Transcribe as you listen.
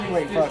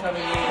Wait, fuck.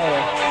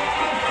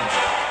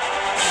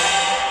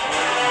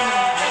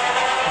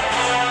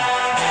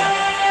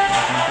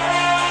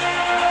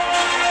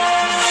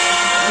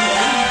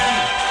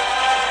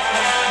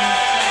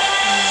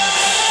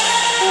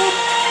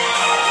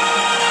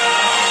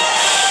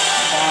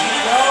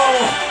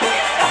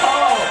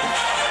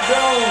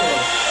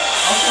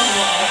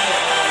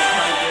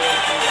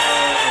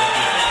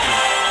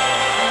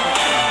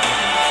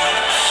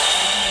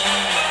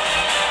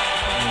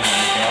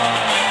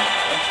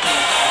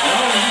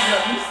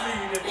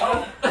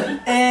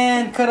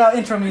 And cut out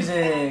intro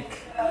music.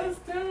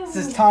 This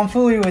is Tom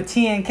Fooey with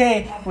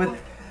TNK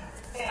with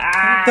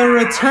the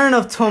return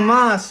of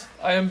Tomas.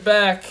 I am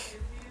back.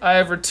 I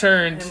have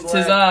returned.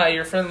 'Tis I,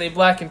 your friendly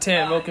black and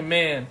tan milking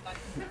man.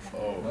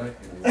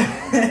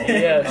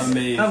 Yes.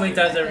 Amazing. How many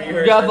times have you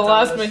heard We got that, the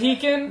last Thomas?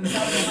 Mohican.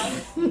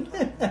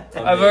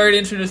 I've already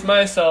introduced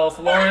myself.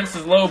 Lawrence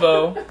is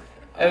Lobo.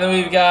 And then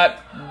we've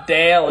got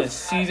Dallas,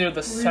 Caesar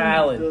the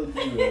Salad.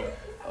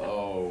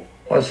 Oh.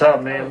 What's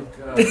up, man?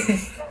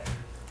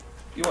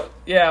 You want,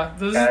 yeah,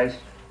 Guys.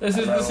 this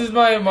is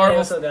my Marvel.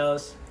 Hey, so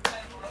Dallas.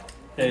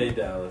 Hey,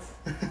 Dallas.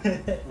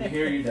 We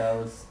hear you,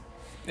 Dallas.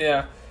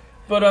 Yeah,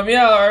 but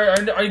yeah,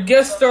 our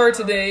guest star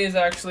today is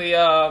actually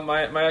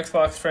my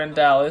Xbox friend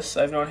Dallas.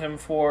 I've known him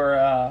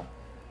for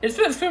it's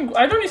been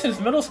I've known you since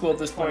middle school at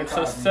this point,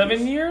 so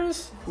 7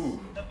 years.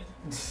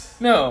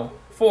 No,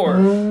 4.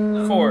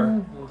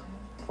 4.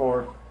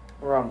 4.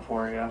 We're on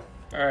 4, yeah.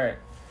 All right,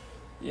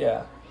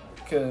 yeah,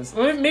 because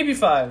maybe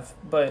 5,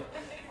 but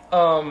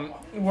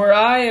where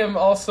I am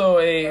also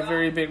a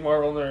very big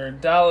Marvel nerd,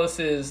 Dallas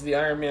is the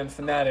Iron Man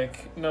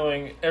fanatic,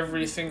 knowing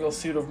every single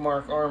suit of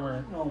Mark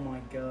armor. Oh my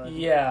god.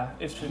 Yeah,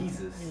 it's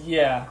Jesus.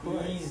 Yeah,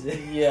 Jesus.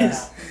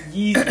 yeah.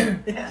 Jesus.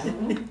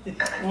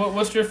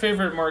 What's your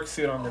favorite Mark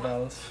suit armor,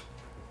 Dallas?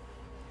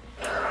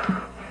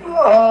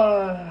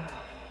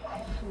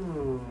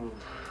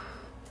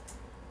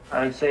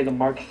 I would say the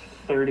Mark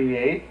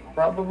 38,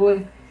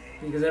 probably.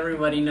 Because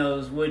everybody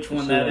knows which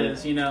one that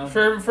is, you know.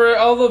 For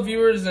all the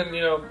viewers and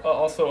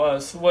also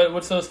us,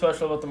 what's so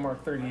special about the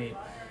Mark 38?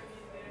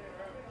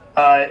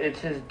 It's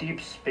his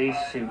deep space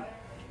suit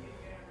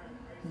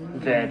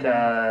that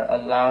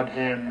allowed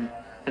him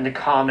in the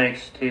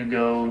comics to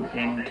go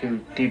into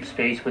deep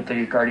space with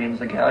the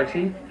Guardians of the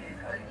Galaxy.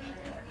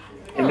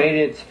 It made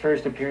its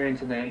first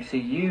appearance in the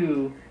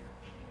MCU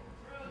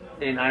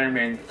in Iron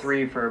Man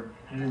 3 for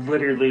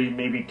literally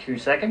maybe 2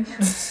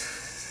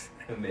 seconds.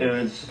 Amazing. It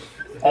was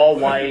all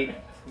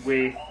white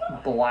with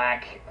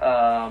black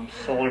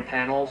solar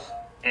panels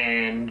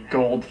and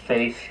gold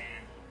face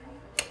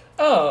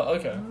Oh,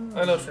 okay.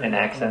 I know. and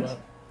accents.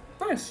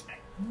 Nice.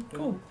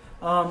 Cool.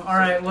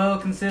 Alright, well,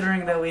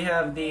 considering that we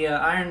have the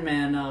Iron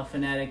Man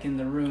fanatic in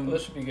the room, Well,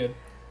 this should be good.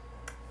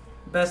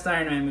 best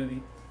Iron Man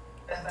movie.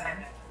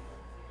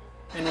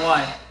 And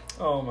why?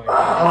 Oh my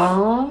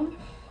god.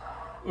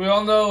 We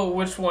all know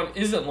which one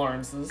isn't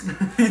Lawrence's.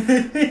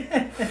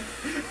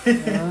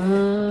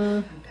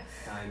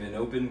 I'm an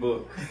open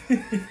book.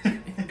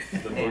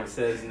 The book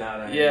says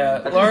not. Yeah,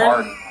 That's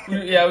Lawrence.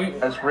 hard. Yeah,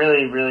 That's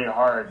really, really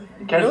hard.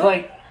 Because,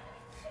 Really?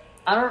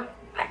 I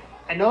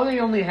know they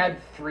only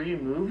had 3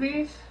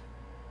 movies,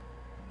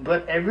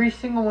 but every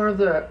single one of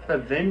the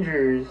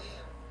Avengers,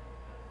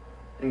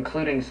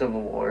 including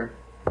Civil War,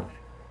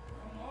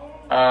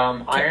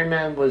 Iron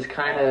Man was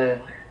kind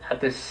of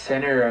at the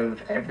center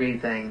of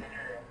everything.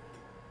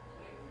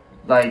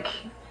 Like,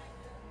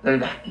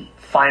 the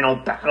final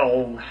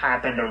battle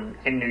happened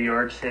in New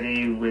York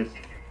City with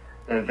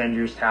the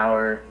Avengers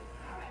Tower,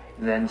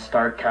 then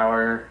Stark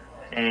Tower,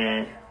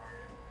 and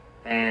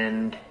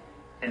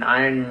in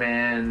Iron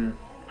Man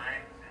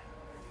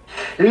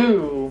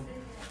 2,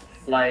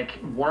 like,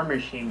 War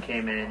Machine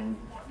came in.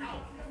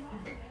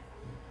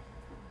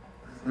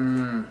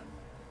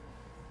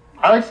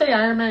 I would say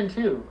Iron Man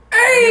 2.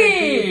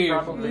 Hey!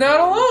 Probably Not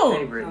my alone.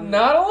 favorite.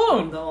 Not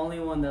alone. The only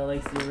one that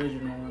likes the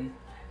original one.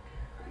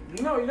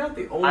 No, you're not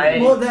the only I-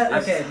 Well, that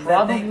It's okay.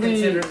 probably that thing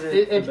considers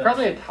it it's the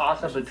probably a best.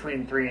 toss up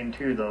between 3 and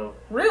 2 though.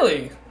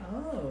 Really?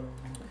 Oh.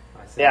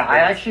 Yeah, I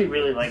actually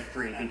really like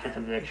 3 because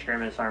of the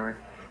Extremis armor.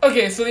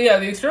 Okay, so yeah,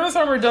 the Extremis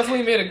armor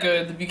definitely made it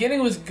good. The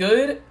beginning was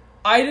good.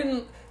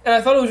 And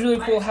I thought it was really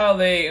cool how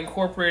they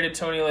incorporated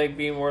Tony Lake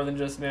being more than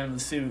just man in the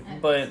suit.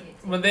 But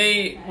when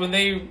they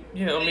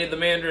made the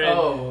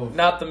Mandarin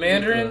not the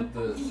Mandarin,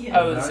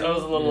 I was a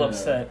little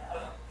upset.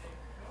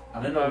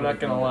 I don't I'm not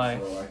gonna lie.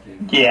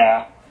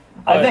 Yeah.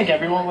 I But- think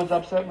everyone was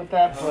upset with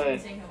that, but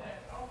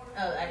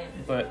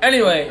But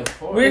anyway,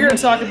 we're here to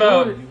talk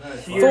about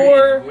series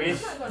Thor,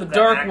 with the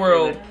Dark actor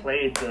World. that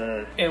played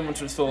the and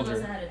Winter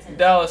Soldier.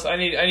 Dallas, I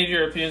need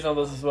your opinions on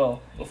those as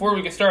well. Before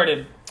we get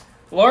started,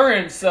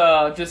 Lawrence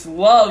just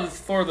loves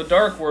Thor: The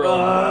Dark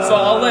World, so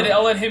I'll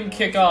let him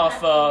kick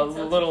off a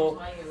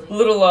little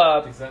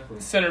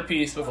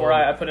centerpiece before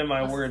I put in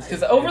my words.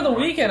 Because over the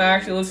weekend, I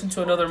actually listened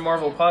to another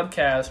Marvel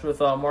podcast with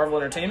Marvel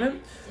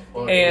Entertainment,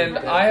 and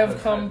I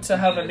have come to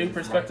have a new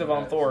perspective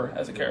on Thor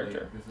as a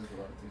character.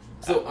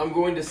 So I'm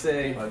going to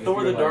say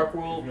Thor the Dark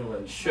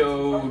World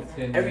showed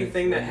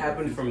everything that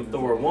happened from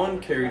Thor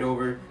 1 carried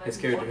over. His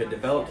character had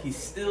developed. He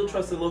still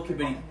trusted Loki,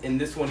 but in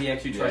this one he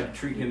actually tried to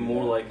treat him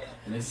more like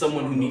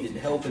someone who needed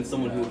help and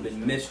someone who had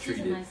been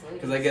mistreated.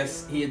 Because I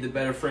guess he had the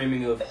better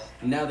framing of,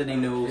 now that he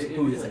knows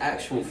who his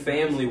actual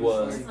family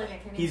was,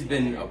 he's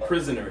been a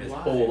prisoner his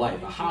whole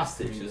life, a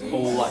hostage his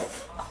whole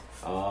life.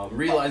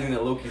 Realizing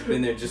that Loki's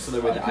been there just so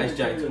that way the ice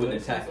giants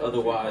wouldn't attack.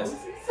 Otherwise,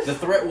 the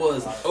threat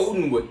was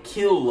Odin would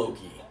kill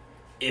Loki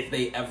if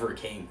they ever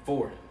came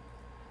for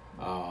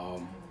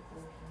him.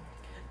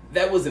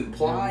 That was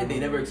implied. They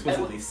never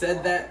explicitly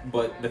said that,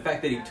 but the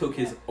fact that he took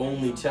his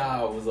only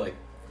child was like,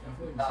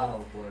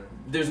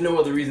 there's no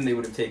other reason they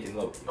would have taken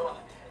Loki.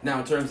 Now,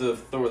 in terms of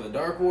Thor the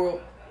Dark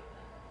World,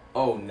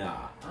 oh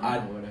nah.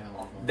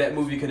 That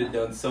movie could have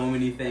done so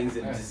many things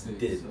and it just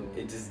didn't.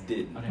 It just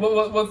didn't.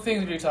 What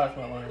things are you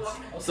talking about, Lawrence?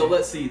 So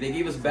let's see. They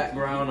gave us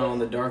background on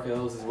the Dark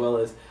Elves as well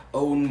as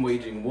Odin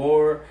waging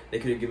war. They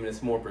could have given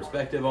us more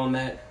perspective on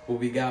that. What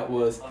we got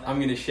was, I'm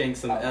going to shank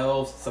some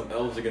elves. Some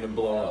elves are going to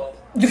blow up.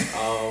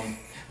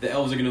 The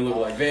elves are going to look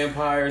like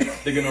vampires.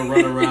 They're going to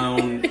run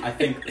around, I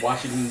think,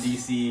 Washington,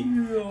 D.C.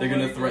 They're going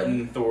to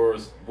threaten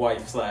Thor's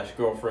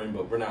wife/girlfriend,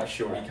 but we're not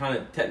sure. He kind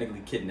of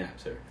technically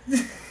kidnaps her.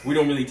 We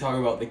don't really talk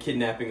about the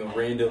kidnapping of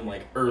random,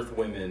 like, earth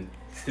women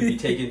to be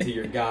taken to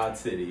your god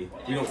city.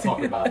 We don't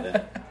talk about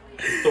that.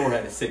 Thor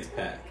had a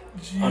six-pack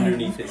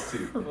underneath his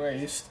suit.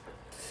 Christ.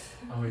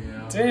 Oh,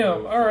 yeah.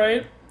 Damn,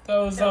 alright. That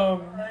was,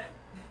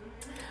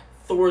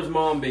 Thor's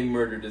mom being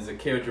murdered as a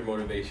character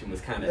motivation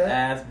was kind of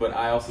ass, but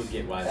I also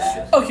get why they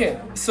did it. Okay,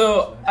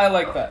 so I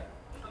like that.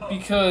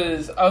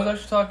 Because I was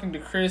actually talking to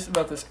Chris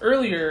about this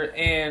earlier,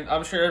 and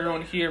I'm sure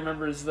everyone here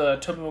remembers the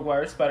Tobey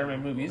Maguire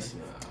Spider-Man movies.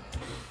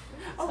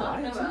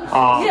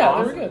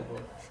 Yeah, they were good.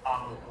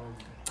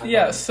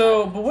 Yeah,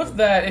 so, but with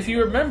that, if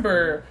you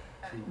remember,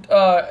 in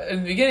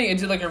the beginning, it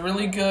did like a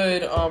really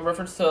good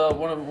reference to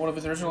one of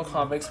his original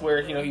comics where,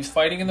 you know, he's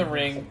fighting in the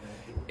ring,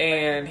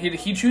 and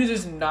he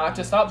chooses not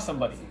to stop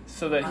somebody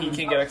so that he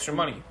can get extra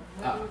money.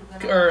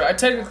 Or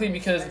technically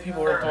because the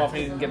people ripped him off and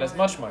he didn't get as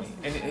much money.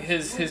 And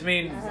his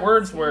main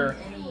words were,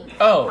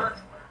 "Oh,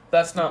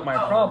 that's not my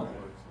problem."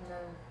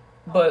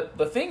 But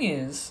the thing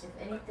is,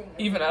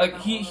 even like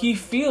he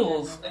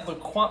feels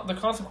the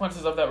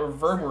consequences of that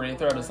reverberate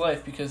throughout his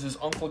life because his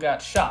uncle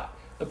got shot.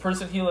 The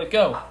person he let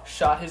go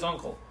shot his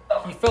uncle.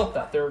 He felt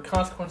that there were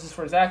consequences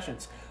for his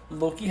actions.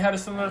 Loki had a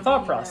similar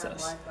thought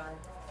process.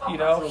 You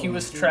know, he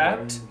was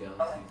trapped,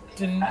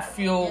 didn't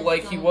feel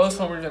like he was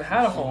home or even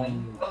had a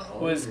home,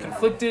 was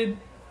conflicted,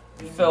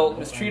 felt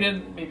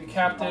mistreated, maybe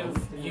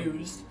captive,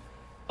 used.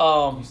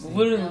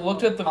 Literally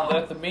looked at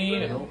the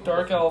main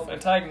Dark Elf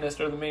antagonist,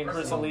 or the main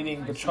person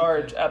leading the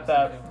charge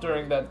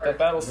during that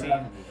battle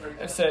scene,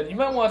 and said, "You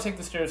might want to take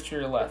the stairs to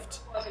your left."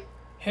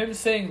 Him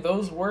saying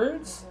those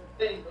words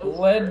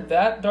led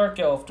that Dark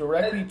Elf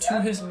directly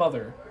to his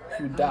mother,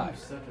 who died.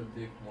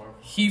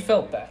 He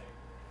felt that.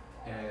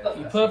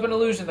 He put up an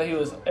illusion that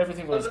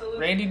everything was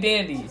randy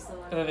dandy,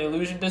 and then the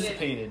illusion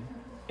dissipated,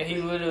 and he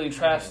literally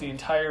trashed the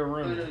entire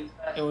room.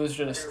 It was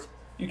just,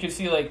 you could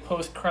see like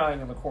Post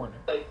crying in the corner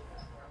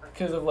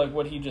because of like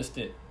what he just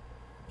did.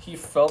 He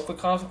felt the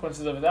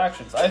consequences of his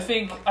actions. I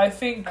think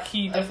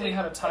he definitely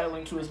had a tie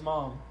link to his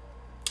mom.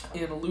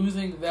 In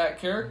losing that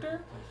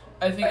character,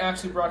 I think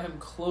actually brought him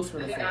closer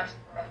to Thor.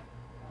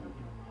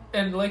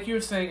 And like you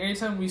were saying,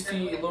 anytime we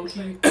see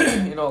Loki,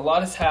 you know, a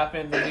lot has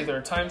happened. There's either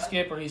a time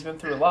skip or he's been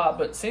through a lot.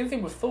 But same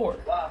thing with Thor.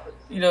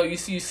 You know, you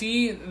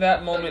see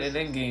that moment in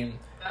Endgame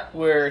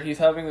where he's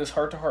having this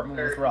heart-to-heart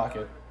moment with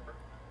Rocket.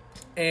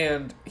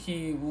 And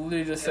he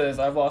literally just says,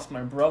 "I've lost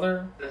my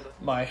brother,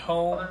 my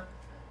home,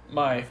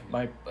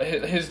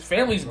 his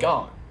family's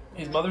gone.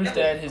 His mother's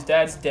dead, his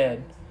dad's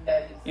dead.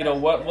 You know,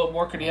 what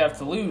more could he have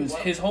to lose?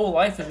 His whole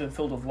life has been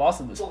filled with loss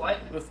at this point,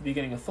 with the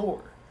beginning of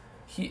Thor."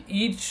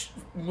 Each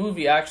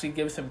movie actually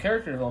gives him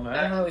character development.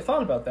 I never really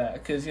thought about that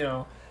because, you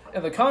know,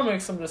 in the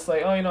comics, I'm just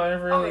like, oh, you know, I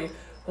never really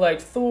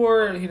liked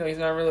Thor. You know, he's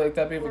not really like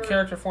that big of a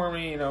character for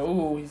me. You know,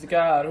 ooh, he's a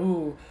god.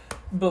 Ooh,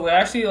 but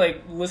actually,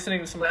 like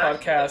listening to some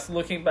podcasts,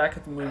 looking back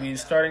at the movies,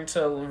 starting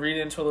to read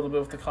into a little bit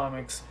with the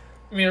comics.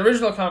 I mean,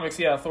 original comics,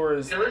 yeah, Thor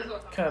is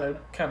kind of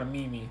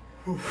memey.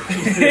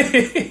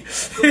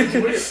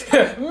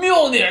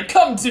 Mjolnir,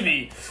 come to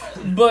me.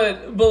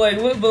 But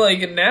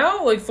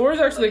now, like Thor's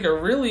actually like a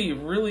really,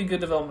 really good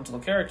developmental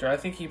character. I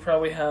think he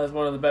probably has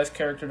one of the best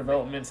character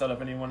developments out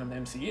of anyone in the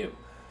MCU.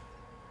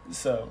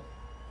 So,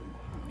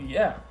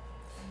 yeah.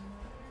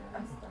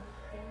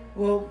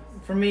 Well,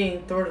 for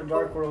me, Thor: The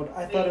Dark World,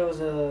 I thought it was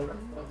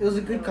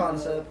a good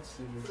concept.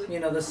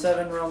 You know, the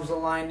seven realms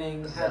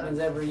aligning happens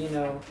every, you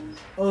know,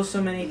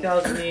 so many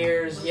thousand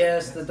years.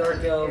 Yes, the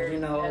Dark Elves, you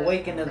know,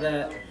 awaken to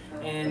that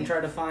and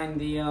try to find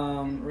the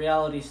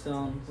Reality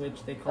Stone,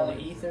 which they call the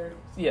Ether.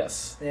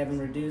 Yes. They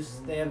haven't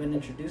introduced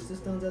the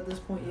stones at this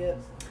point yet.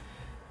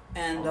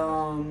 And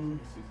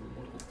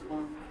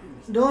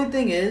the only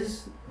thing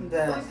is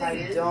that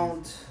I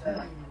don't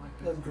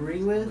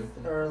agree with,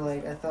 or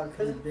like I thought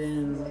could have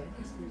been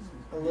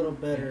a little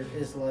better,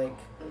 is like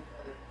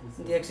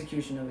the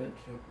execution of it.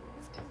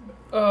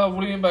 What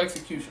do you mean by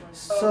execution?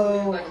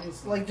 So,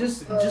 like,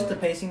 just the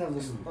pacing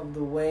of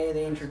the way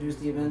they introduced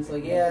the events.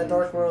 Like, yeah,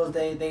 Dark World,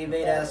 they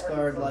invade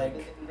Asgard,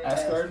 like...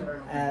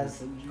 Asgard?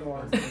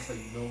 Asgard.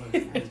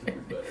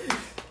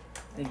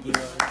 Thank you,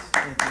 guys.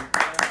 Thank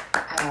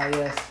you.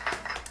 Yes.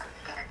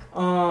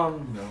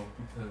 No,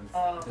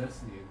 because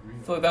Destiny agreed.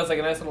 I feel like that was like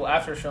a nice little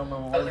after show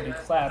moment where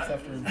everybody claps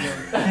after a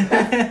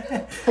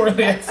joke.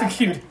 Poorly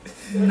executed.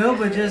 No,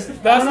 but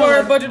just... That's why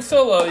our budget's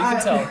so low, you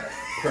can tell.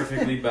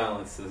 Perfectly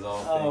balanced as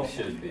all things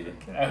should be.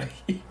 Get out of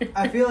here.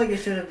 I feel like it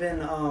should have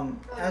been,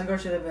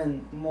 Asgard should have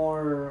been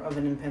more of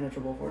an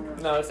impenetrable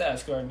fortress. No, it's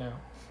Asgard now.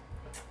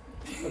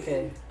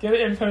 Okay. Get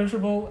it,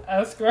 impenetrable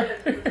Asgard?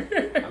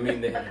 I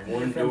mean, they have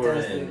one door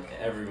Fantastic. and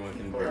everyone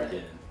can break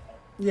in.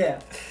 Yeah.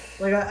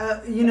 Like,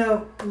 you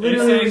know,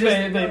 You're literally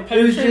saying it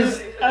they was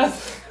just...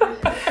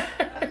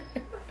 Asgard?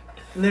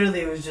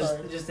 Literally, it was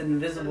Sorry. just an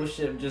invisible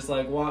ship, just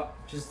like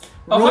just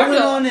Oh, rolling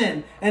Heimdall. on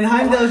in, and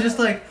Heimdall's just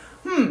like,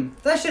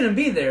 that shouldn't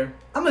be there.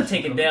 I'm gonna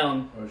take it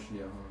down.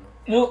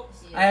 Well,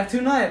 I have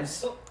 2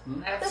 knives.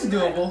 That's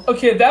doable.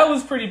 okay, that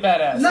was pretty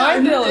badass. No,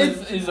 Heimdall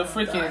it- is a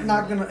freaking...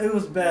 Not gonna. It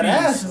was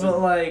badass, Beast. but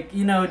like,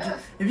 you know,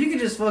 if you could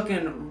just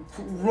fucking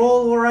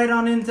roll right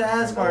on into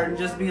Asgard and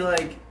just be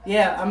like,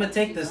 yeah, I'm gonna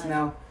take this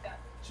now.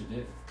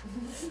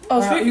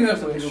 Oh, speaking you have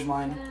of something which, of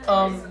mine.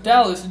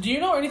 Dallas, do you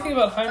know anything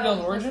about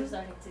Heimdall's origin? Say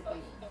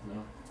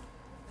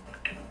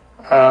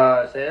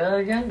that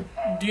again?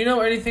 Do you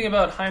know anything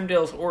about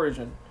Heimdall's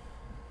origin?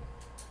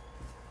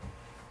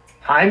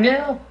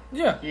 Heimdall?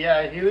 Yeah.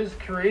 Yeah, he was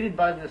created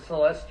by the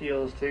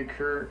Celestials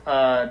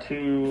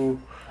to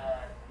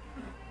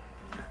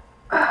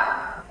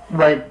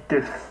like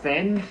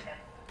defend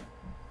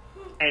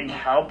and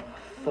help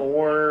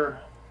Thor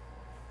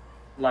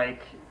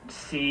like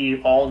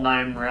see all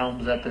 9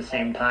 realms at the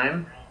same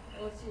time.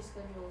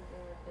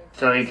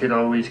 So he could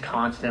always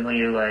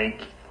constantly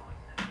like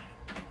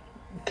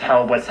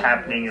tell what's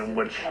happening and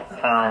which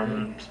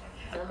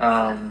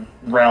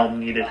realm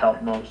needed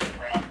help most.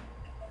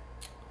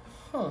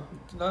 Huh.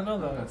 Did not know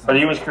that. But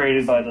he was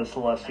created by the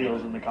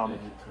Celestials in the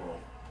comics.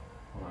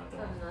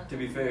 To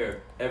be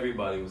fair,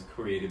 everybody was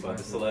created by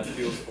the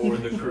Celestials or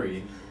the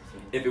Kree.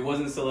 If it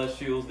wasn't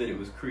Celestials, then it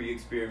was Kree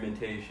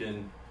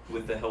experimentation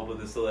with the help of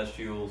the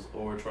Celestials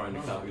or trying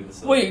to copy the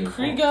Celestials. Wait,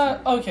 Kree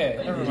got... Okay,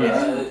 never mind.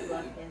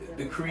 Yeah,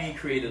 the Kree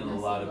created a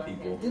lot of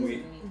people.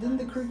 Didn't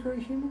the Kree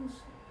create humans?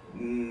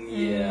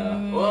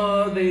 Yeah.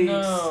 Well, they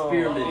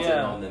experimented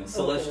yeah. on them.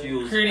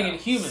 Celestials Creating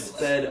Inhumans.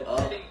 sped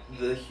up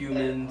the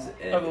humans.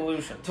 And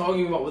Evolution.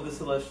 talking about what the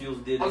Celestials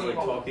did is like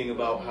talking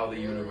about how the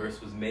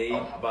universe was made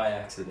by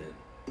accident.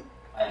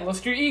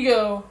 Lost your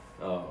ego.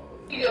 Oh.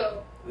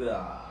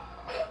 Ah.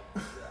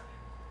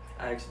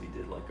 I actually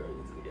did like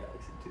Guardians of the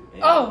Galaxy too.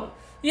 And Oh,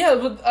 yeah,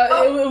 but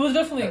it was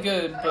definitely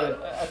good,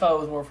 but I thought it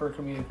was more for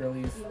comedic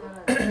relief.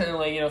 And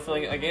like, you know,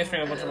 feeling like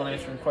answering a bunch of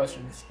unanswered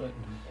questions, but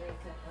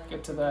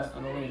get to that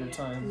at a later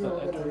time.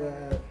 But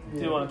I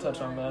do want to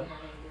touch on that.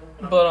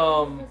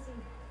 But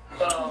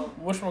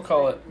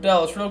whatchamacallit,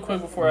 Dallas, real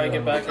quick before I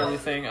get back to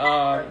everything,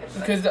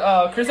 because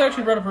Chris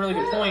actually brought up a really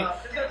good point.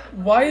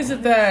 Why is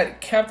it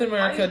that Captain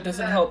America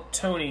doesn't help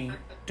Tony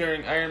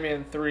during Iron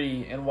Man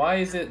 3, and why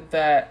is it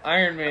that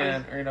Iron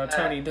Man, or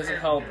Tony, doesn't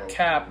help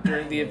Cap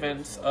during the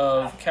events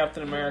of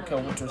Captain America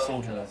Winter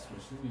Soldier?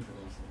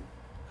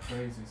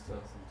 Crazy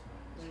stuff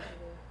sometimes.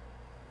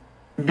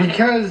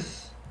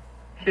 Because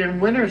in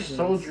Winter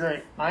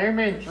Soldier, Iron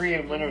Man 3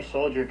 and Winter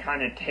Soldier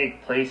kind of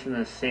take place in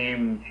the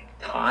same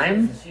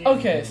time.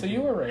 Okay, so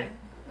you were right.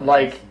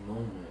 Like,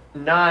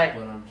 But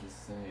I'm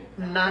just saying.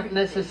 not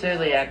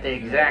necessarily at the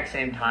exact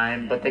same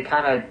time, but they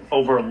kind of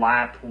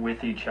overlap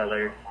with each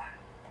other.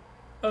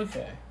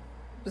 Okay.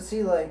 But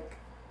see, like,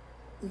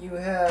 you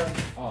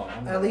have, Oh,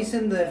 I'm at least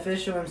in the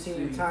official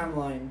MCU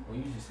timeline, Well,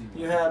 you just see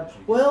You me have-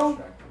 actually well,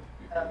 distracted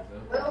because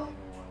that was, you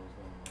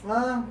know, what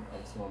I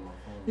was on my phone.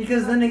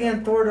 because then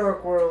again, Thor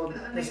Dark World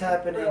is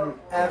happening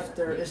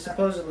after, it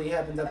supposedly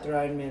happens after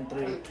Iron Man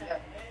 3,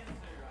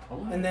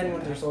 and then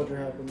Winter Soldier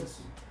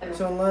happens.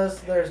 So unless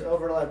there's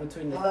overlap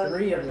between the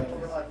 3 of them,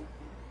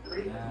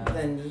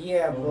 then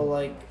yeah, but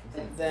like,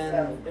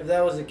 then if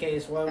that was the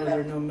case, why was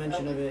there no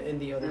mention of it in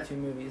the other 2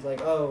 movies? Like,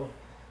 oh,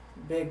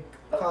 big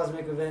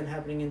cosmic event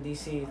happening in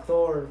DC,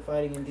 Thor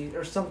fighting in DC,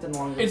 or something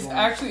along those It's lines.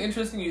 actually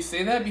interesting you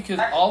say that, because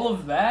all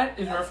of that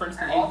is referenced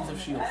in Agents of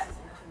S.H.I.E.L.D.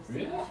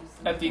 Really?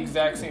 at the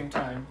exact same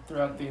time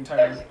throughout the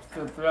entire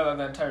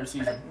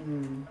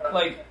season.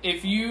 Like,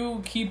 if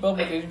you keep up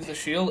with Agents of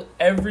S.H.I.E.L.D.,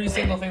 every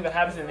single thing that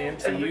happens in the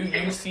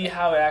MCU, you see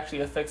how it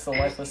actually affects the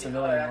life of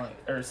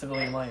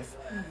civilian life,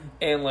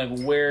 and like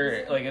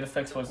where like it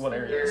affects like what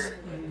areas.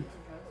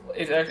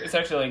 It's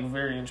actually like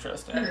very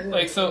interesting.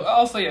 Like, so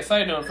also, yeah,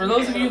 side note, for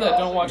those of you that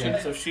don't watch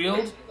Agents of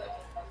S.H.I.E.L.D.,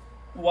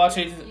 watch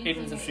Agents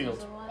of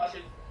S.H.I.E.L.D.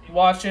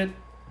 Watch it.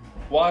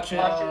 Watch it.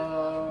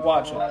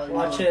 Watch it.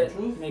 Watch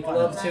it, make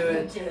love to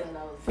it,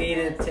 feed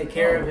it, take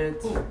care of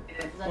it.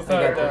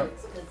 Without a doubt.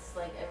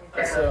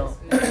 So,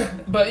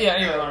 but yeah,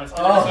 anyway, Lawrence.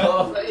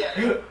 Well,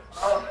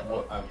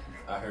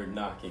 I heard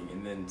knocking,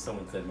 and then and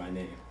someone said my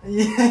name.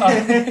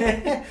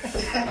 Yeah.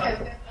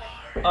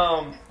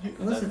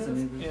 Listen to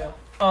me. Yeah.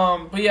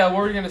 But yeah, what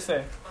were you gonna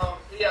say?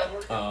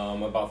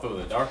 About Thor: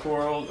 The Dark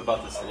World,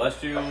 about the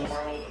Celestials,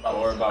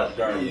 or about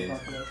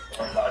Guardians.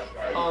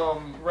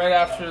 Right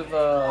after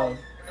the.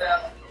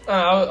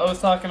 I was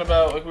talking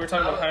about, like, we were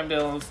talking about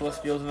Heimdall and the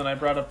Celestials, and then I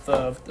brought up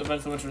the Events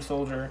of the Winter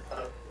Soldier.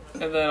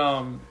 And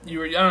then, you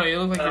were, I don't know, you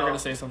look like you were going to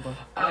say something.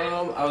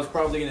 I was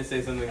probably going to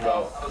say something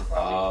about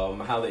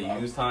how they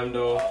used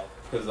Heimdall,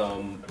 because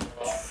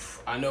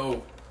I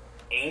know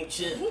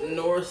ancient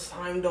Norse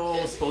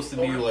Heimdall was supposed to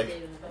be,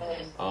 like,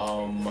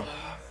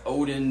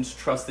 Odin's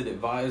trusted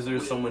advisor,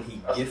 someone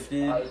he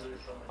gifted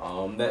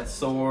that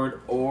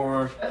sword,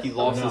 or he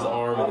lost his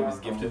arm and he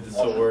was gifted the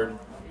sword.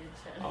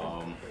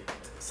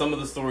 Some of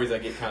the stories I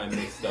get kind of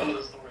mixed up.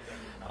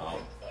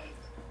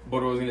 But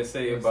what I was going to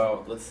say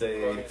about, let's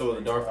say, Thor: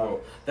 The Dark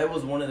World, that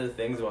was one of the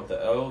things about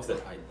the elves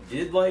that I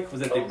did like,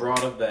 was that they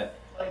brought up that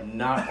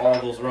not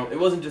all those realms, it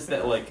wasn't just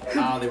that, like,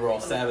 they were all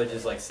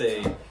savages, like,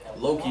 say,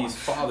 Loki's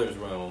father's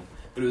realm,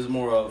 but it was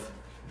more of,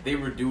 they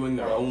were doing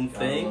their own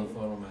thing,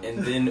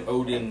 and then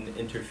Odin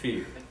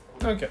interfered.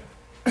 Okay.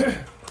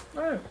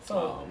 Alright,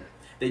 so.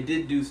 They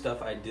did do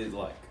stuff I did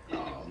like.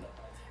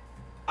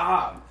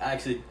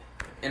 Actually,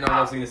 and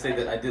I was also going to say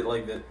that I did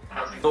like that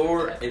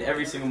Thor in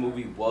every single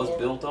movie was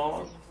built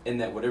on,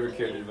 and that whatever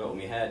character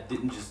development he had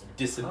didn't just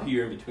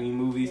disappear in between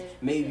movies.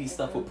 Maybe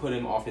stuff would put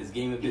him off his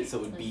game a bit, so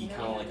it would be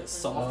kind of like a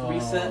soft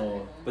reset,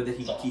 but that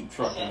he could keep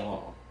trucking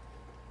along.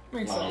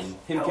 Makes sense.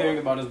 Him caring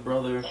about his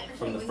brother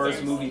from the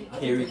first movie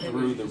carried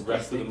through the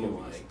rest of the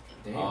movies.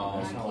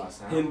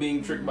 Him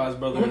being tricked by his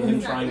brother and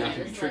him trying not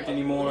to be tricked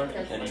anymore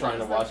and trying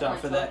to watch out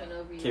for that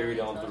carried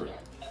on through.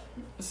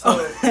 So,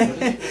 this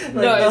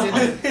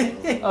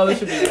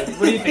should be good.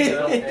 What do you think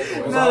of that?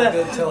 It was all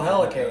good till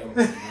hell came.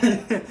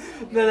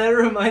 No, that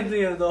reminds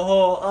me of the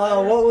whole.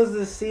 What was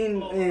the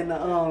scene in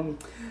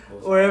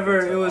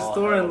wherever it was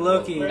Thor and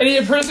Loki? And he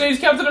impersonates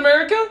Captain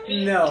America?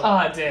 No.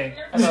 Dang.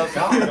 I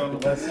thought it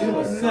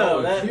was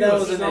No, that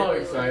was so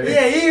excited.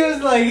 Yeah, he was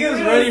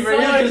ready for. He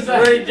was just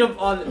ready to jump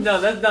on.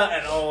 No, that's not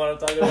at all what I'm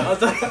talking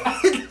about.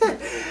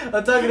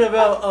 I'm talking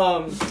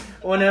about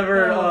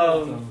whenever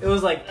it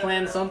was like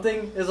plan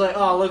something. It's like,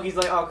 oh, Loki's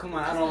like, oh, come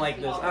on, I don't like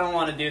this. I don't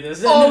want to do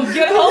this. Oh,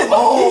 get help!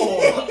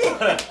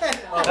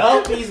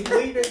 Help! He's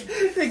bleeding.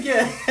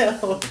 Get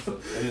help.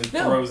 And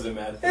then throws him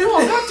at No,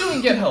 I'm not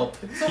doing get help.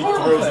 It's a He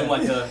horrible throws thing. him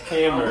like a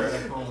hammer.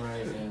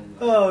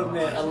 Oh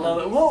man, I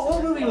love it.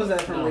 What movie was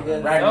that from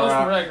again? That was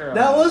from Ragnarok.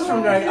 That was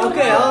from Ragnarok.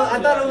 Okay, I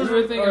thought it was. You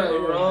were thinking of the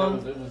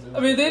wrong.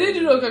 I mean, they did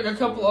do like a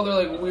couple other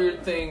like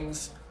weird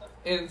things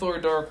in Thor: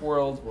 Dark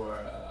World,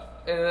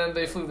 and then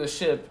they flew the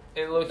ship,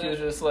 and Loki was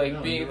just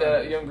like being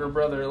that younger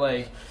brother,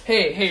 like,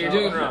 hey, you're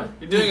doing it wrong.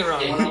 You're doing it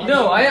wrong.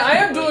 No, I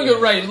am doing it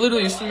right.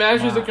 Literally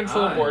smashes the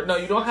control board. No,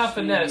 you don't have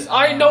finesse.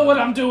 I know what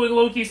I'm doing,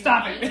 Loki.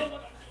 Stop it.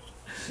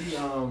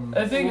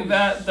 I think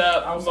that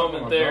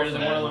moment there is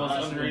one of the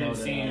most underrated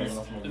scenes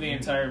in the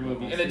entire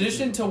movie. In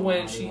addition to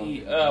when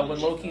when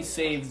Loki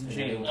saves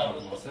Jane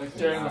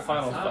during the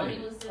final fight,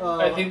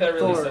 I think that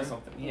really Thor. says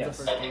something. Yes.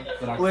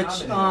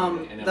 Which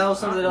that was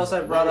something else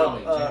I brought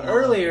up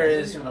earlier.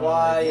 Is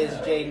why is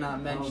Jade not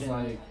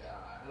mentioned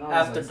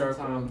after Dark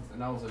World?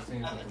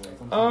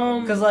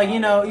 Because like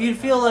you'd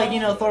feel like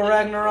Thor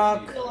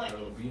Ragnarok.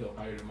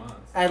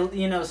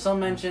 Some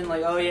mention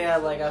like, oh yeah,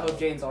 like I hope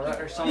Jane's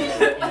alright or something.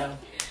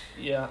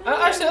 Yeah.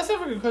 Actually, that's a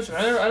very good question.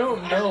 I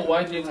don't know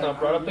why Jane's not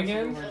brought up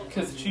again,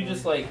 because she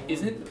just like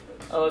isn't.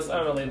 Unless,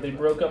 I don't know, they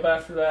broke up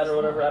after that or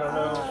whatever, I don't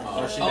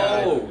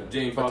know.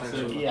 Jane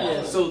Foster.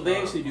 Yeah. So they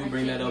actually do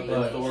bring that up in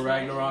Thor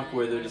Ragnarok,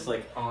 where they're just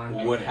like,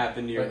 what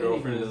happened to your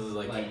girlfriend? This is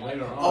like,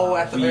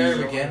 at the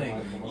very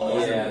beginning.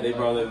 Yeah, they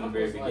brought it in the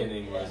very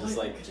beginning, where it's just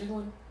like, she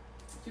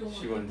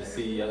wanted to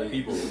see other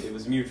people. It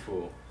was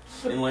mutual.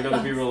 And like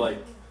other people were like,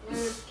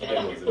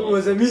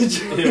 Was it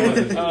mutual? It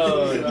wasn't.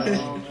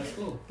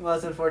 Well,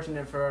 that's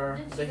unfortunate for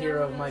the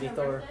hero of Mighty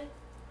Thor.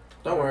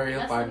 Don't worry,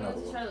 he'll find another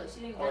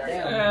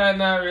one.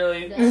 Not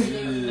really.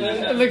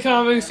 In the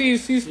comics,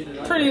 he's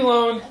pretty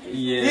lone.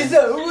 Yeah. He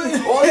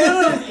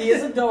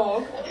is a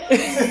dog.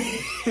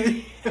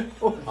 He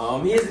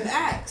has an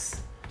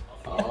axe.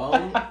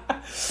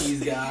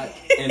 He's got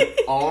an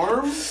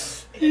arm.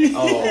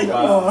 Oh,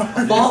 wow.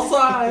 False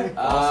eye.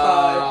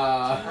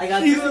 I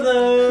got two of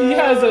those. He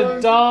has a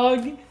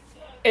dog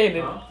and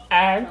an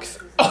axe.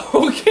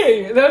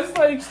 Okay, that's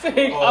like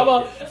saying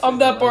I'm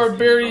that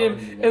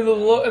barbarian in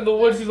the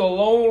woods. He's a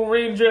lone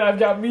ranger. And I've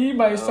got me,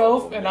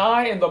 myself, and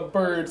I, and the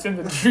birds and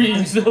the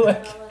trees.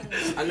 Like,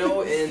 I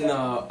know in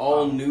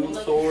all new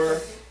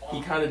Thor,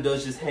 he kind of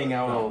does just hang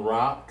out on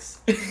rocks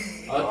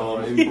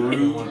and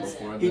broods.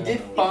 He did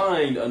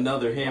find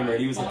another hammer, and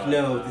he was like,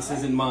 "No, this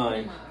isn't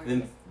mine."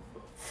 Then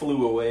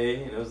flew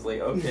away, and I was like,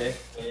 "Okay."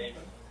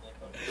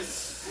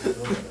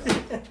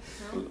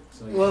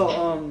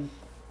 Well,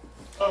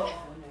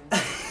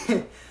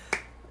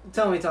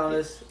 tell me,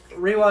 Thomas.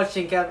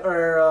 Rewatching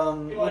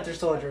Winter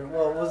Soldier.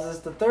 Well, was this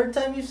the third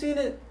time you've seen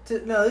it?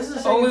 No, this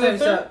is the Only second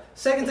the time. third?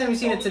 Second time you've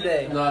seen it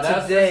today. No,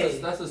 that's today.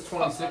 that's his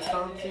 26th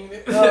time seeing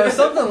it. Or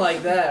something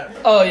like that.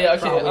 Oh yeah,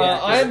 okay. Probably, yeah.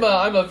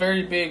 I'm a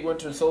very big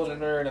Winter Soldier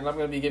nerd, and I'm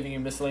going to be giving you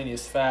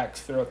miscellaneous facts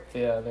throughout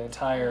the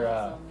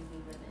entire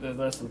the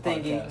rest of the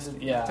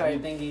podcast. Yeah. Entire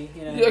thingy.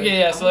 You know. Okay,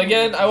 yeah. So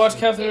again, I watched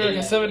Captain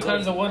America 7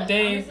 times in one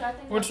day.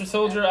 Winter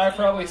Soldier, I've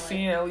probably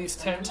seen at least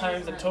 10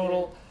 times in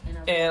total,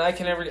 and I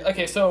can never.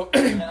 Okay, so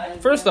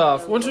first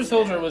off, Winter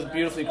Soldier was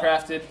beautifully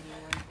crafted,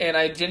 and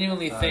I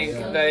genuinely think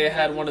that it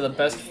had one of the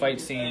best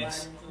fight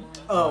scenes.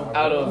 Oh,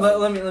 Out of-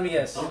 let me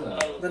guess.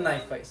 The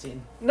knife fight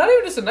scene. Not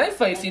even just a knife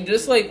fight scene,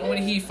 just like when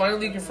he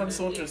finally confronts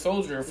the Winter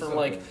Soldier from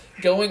like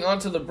going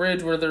onto the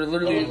bridge where they're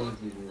literally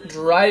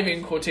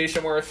driving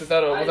quotation marks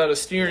without a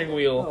steering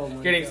wheel, Oh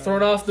my getting God.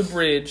 thrown off the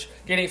bridge,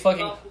 getting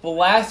fucking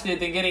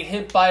blasted, then getting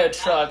hit by a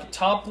truck,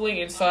 toppling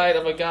inside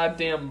of a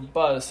goddamn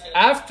bus.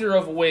 After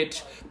of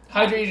which,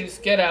 Hydra agents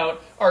get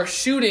out, are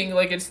shooting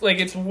like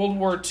it's World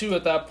War II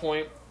at that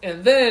point,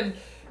 and then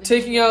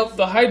taking out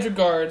the Hydra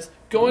guards.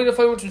 Going to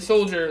fight Winter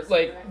Soldier,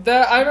 like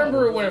that, I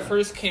remember when it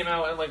first came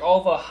out and like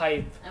all the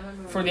hype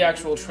for the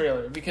actual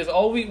trailer, because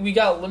all we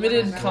got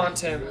limited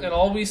content and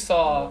all we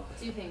saw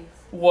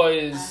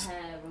was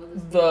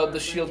the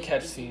shield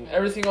catch scene.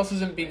 Everything else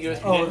was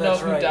ambiguous. We didn't know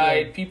that's who right,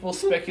 died. yeah. People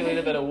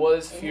speculated that it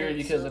was Fury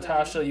because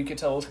Natasha, you could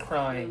tell, was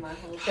crying.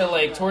 And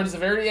like towards the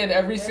very end,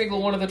 every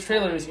single one of the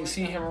trailers, you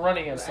see him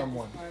running at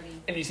someone,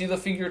 and you see the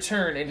figure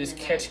turn and just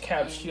catch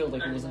Cap's shield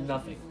like it was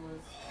nothing.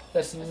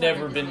 That's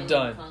never been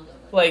done.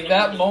 Like,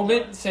 that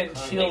moment sent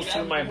chills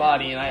through my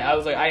body, and I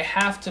was like, I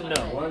have to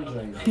know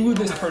who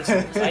this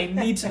person is. I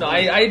need to know.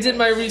 I did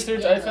my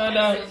research. I found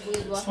out,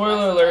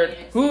 spoiler alert,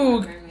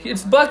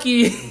 it's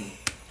Bucky.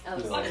 Oh,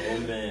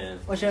 man.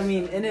 Which, I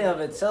mean, in and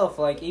of itself,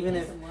 like, even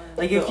if...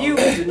 Like, if The you...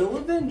 original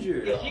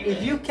Avenger.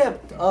 If you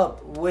kept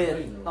up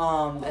with the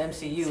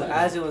MCU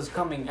as it was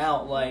coming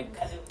out, like,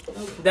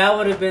 that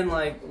would have been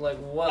like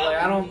what?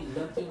 Like,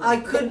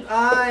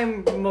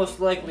 I'm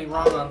most likely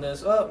wrong on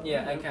this. Oh,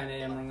 yeah, I kind of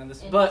am wrong on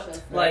this.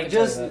 But, like,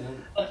 just...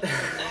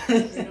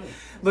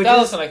 but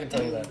Dallas and I can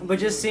tell you that. But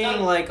just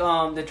seeing, like,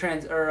 the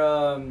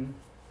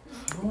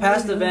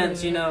past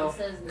events, you know,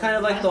 kind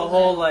of like the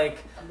whole, like,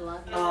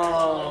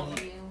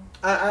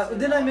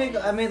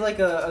 I made like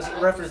a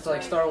reference to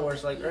like Star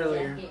Wars like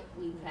earlier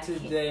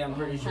today. I'm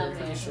pretty sure.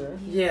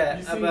 Yeah,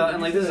 about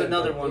and like this is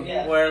another one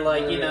where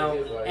like you know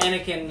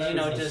Anakin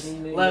just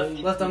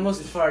left on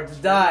Mustafar to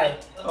die,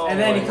 and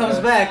then he comes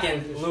back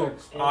and Luke,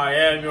 I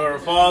am your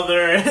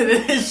father.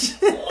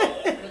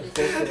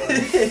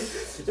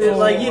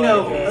 Like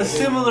a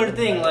similar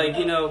thing. Like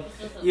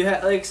you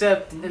have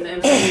except in the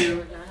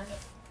MCU.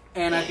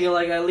 And I feel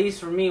like, at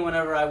least for me,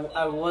 whenever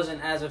I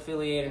wasn't as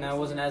affiliated and I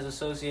wasn't as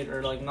associated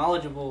or, like,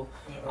 knowledgeable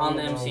on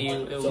the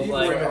MCU, it was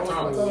like,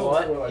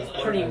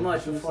 what? Pretty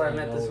much before I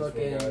met this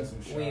fucking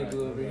weeaboo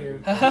over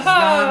here.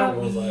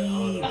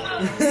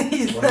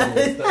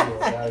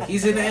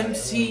 He's an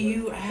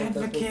MCU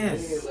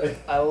advocate.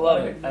 I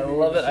love it.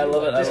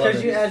 Just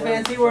because you add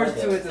fancy words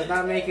to it does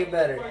not make it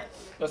better.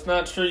 That's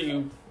not true,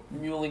 you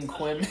mewling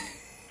Quinn.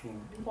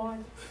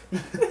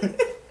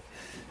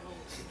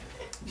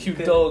 You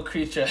dull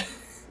creature.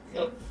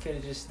 Could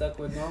have just stuck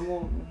with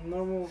normal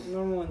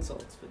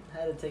insults, but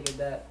had to take it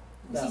that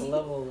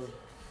level of...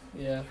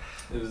 Yeah.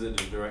 It was a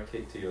direct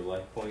hit to your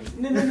life point.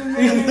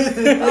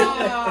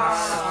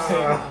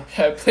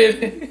 I played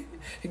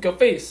it. Go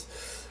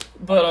face.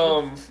 But,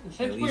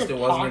 At least it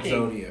wasn't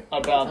Exodia.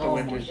 About the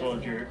Winter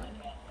Soldier.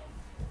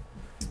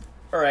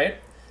 alright.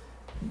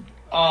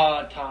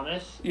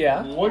 Thomas?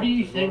 Yeah. What do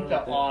you think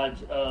the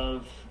odds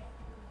of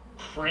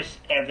Chris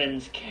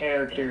Evans'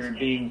 character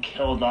being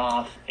killed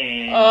off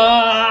and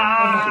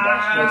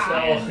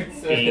Sebastian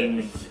Stan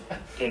being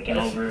taken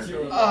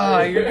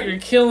over You're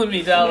killing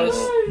me,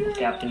 Dallas.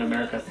 Captain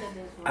America?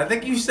 I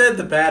think you said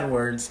the bad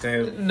words,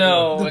 too.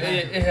 No,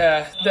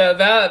 yeah,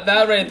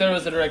 that right there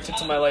was a direct hit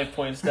to my life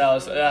points,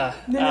 Dallas. No,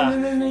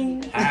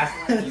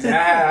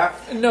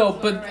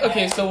 but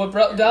okay. So what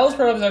Dallas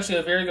brought up is actually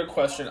a very good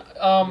question.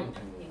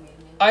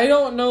 I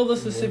don't know the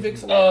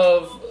specifics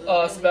of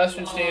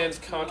Sebastian Stan's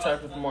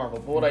contract with Marvel,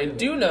 but what I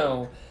do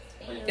know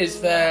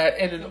is that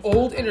in an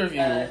old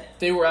interview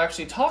they were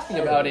actually talking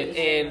about it,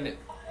 and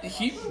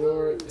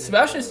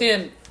Sebastian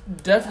Stan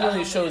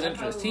definitely shows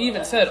interest. He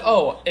even said,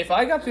 "Oh, if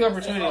I got the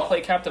opportunity to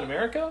play Captain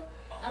America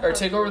or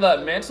take over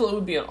that mantle, it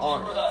would be an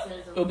honor.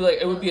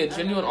 It would be a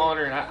genuine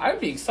honor, and I'd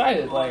be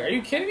excited. Like, are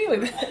you kidding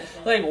me?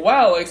 Like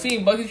wow! Like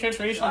seeing Bucky's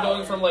transformation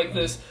going from like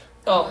this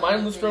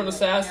mindless drone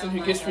assassin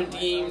who gets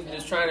redeemed and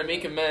is trying to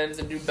make amends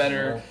and do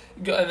better,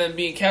 and then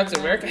being Captain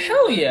America.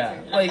 Hell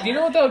yeah! Like, do you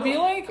know what that would be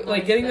like?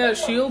 Like getting that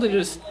shield and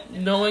just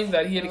knowing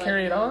that he had to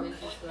carry it on.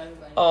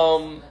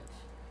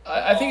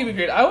 I think it'd be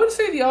great. I would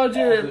say the odds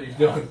are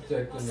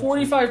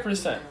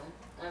 45%.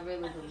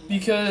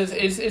 Because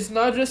it's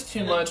not just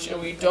too much,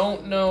 and we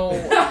don't know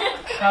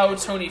how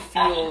Tony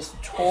feels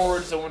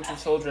towards the Winter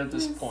Soldier at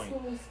this point.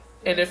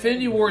 In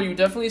Infinity War, you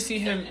definitely see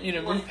him,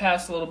 move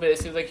past a little bit. It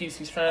seems like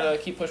he's trying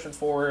to keep pushing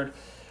forward.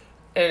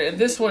 And in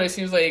this one, it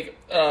seems like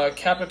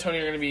Cap and Tony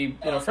are going to be,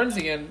 friends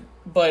again.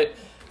 But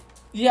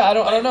yeah, I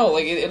don't know.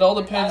 Like it all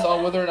depends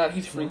on whether or not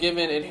he's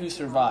forgiven and who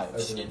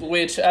survives.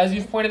 Which, as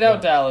you've pointed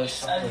out,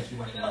 Dallas,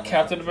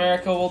 Captain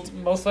America will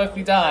most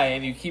likely die,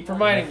 and you keep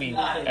reminding me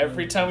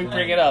every time we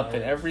bring it up,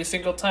 and every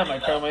single time I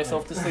cry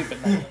myself to sleep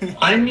at night.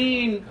 I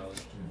mean,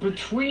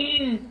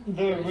 between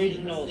the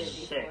original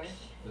 6,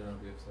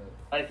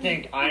 I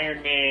think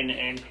Iron Man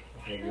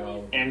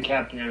and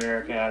Captain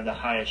America have the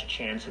highest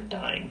chance of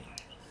dying.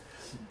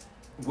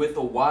 With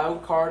a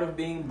wild card of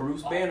being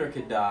Bruce Banner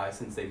could die,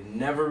 since they've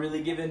never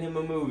really given him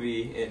a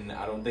movie, and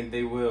I don't think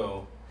they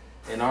will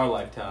in our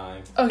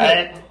lifetime.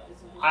 Okay.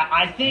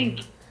 I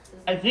think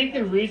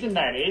the reason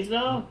that is,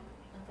 though,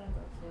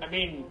 I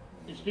mean,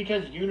 it's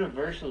because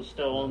Universal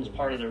still owns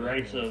part of the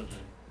rights of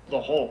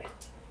the Hulk.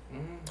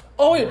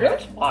 Oh, wait,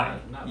 really? Why?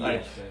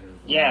 Like,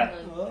 yeah,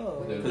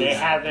 they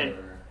haven't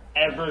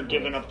ever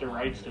given up the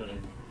rights to it.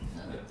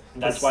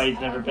 That's why he's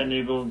never been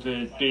able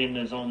to be in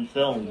his own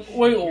films.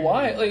 Wait,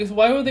 why? Like,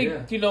 why would they?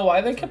 Do you know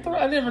why they kept the?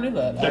 I never knew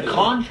that. The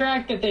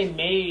contract that they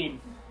made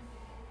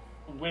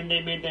when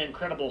they made the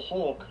Incredible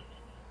Hulk,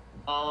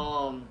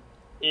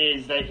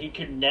 is that he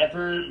could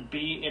never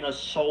be in a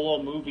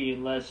solo movie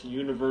unless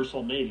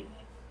Universal made it.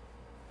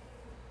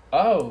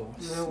 Oh,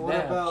 What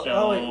about?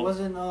 So, wait,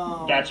 wasn't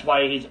That's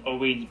why he's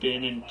always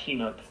been in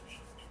team up.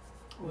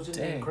 Was it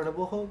Dang. the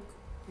Incredible Hulk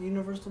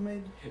Universal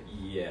made?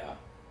 Yeah.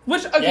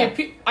 Which I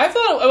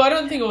thought I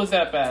don't think it was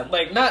that bad.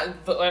 Like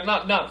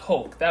not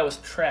Hulk. That was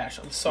trash.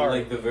 I'm sorry.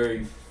 Like the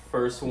very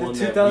first one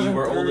The that we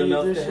were old 2003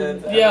 enough to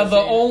edition? have. Yeah, the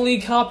only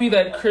copy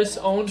that Chris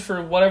owned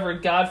for whatever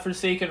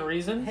godforsaken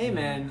reason. Hey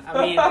man,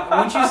 I mean,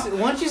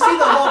 once you see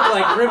the Hulk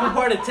like rip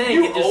apart a tank,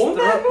 You and just own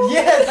that movie?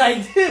 Yes,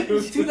 I did. It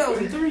was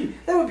 2003.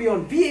 That would be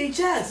on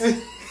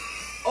VHS.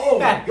 Oh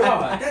my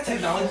god, that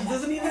technology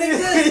doesn't even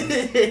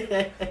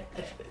exist.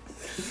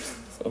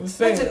 I'm That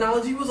saying.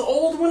 technology was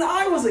old when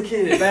I was a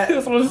kid.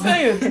 That's what I'm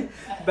saying.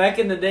 Back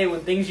in the day when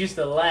things used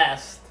to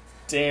last.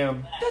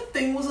 Damn. That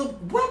thing was a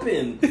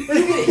weapon. You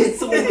could hit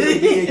someone with a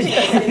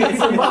VHS and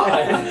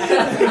survive.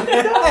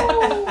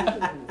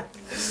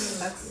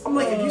 I'm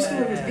like, if you still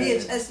have a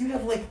VHS, you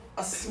have like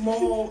a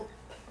small.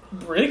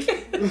 Brick?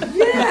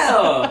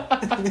 Yeah!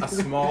 A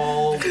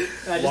small.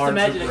 Just large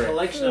imagine a brick.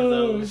 collection of Oh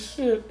those.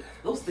 shit.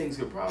 Those things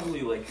are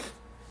probably like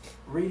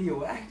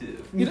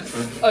radioactive. You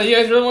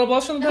guys really want to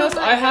blush from the past?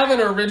 I have an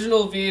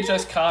original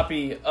VHS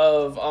copy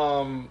of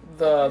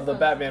the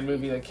Batman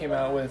movie that came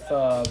out with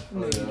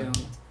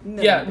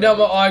yeah, no,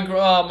 but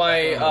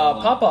my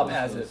Pop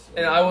has it,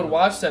 and I would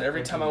watch that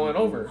every time I went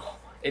over,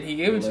 and he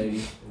gave it to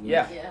me.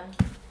 Yeah.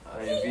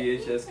 I have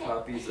VHS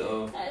copies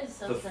of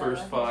the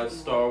first 5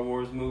 Star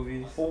Wars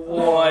movies.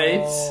 What?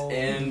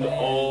 And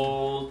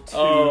all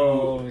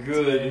 2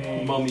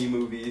 good Mummy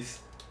movies.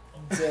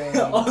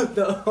 Damn.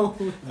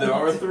 There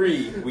are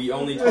 3. We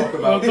only talk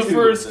Well, about the 2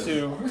 first of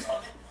them. 2.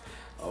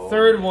 Oh.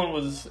 Third one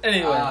was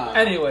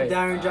anyway. The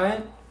Iron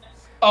Giant?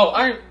 Oh,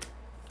 Iron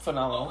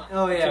phenomenal.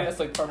 Oh Okay, yeah. that's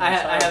like part of I my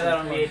have that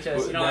on childhood.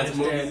 VHS. You know, That's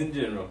movies understand. in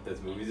general.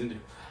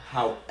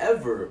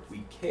 However,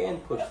 we can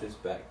push this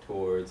back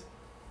towards.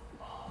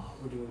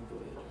 We're doing Thor: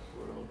 The Dark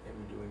World and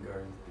we're doing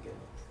Guardians of the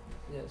Galaxy.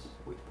 Yes.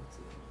 Wait, what's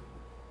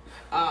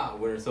it?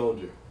 Winter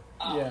Soldier.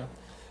 Yeah.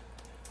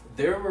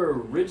 There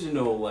were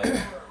original like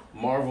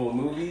Marvel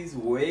movies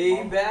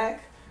way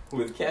back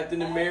with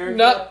Captain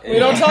America. We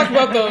don't talk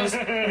about those.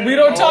 We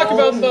don't talk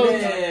about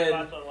those. Man.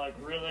 Lots of, like,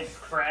 really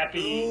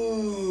crappy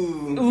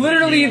Ooh.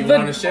 Literally, You the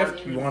want to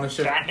shift? You want to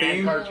shift the Batman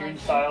theme? cartoon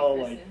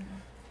style,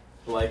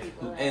 Like,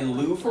 and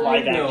Lou Live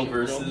Ferrigno action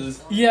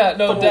versus. yeah,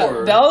 no,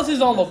 Thor. Dallas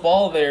is on the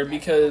ball there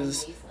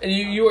because, and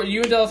you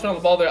and Dallas are on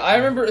the ball there. I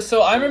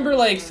remember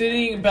like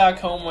sitting back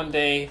home one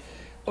day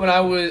when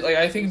I was like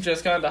I think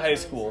just got into high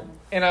school,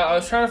 and I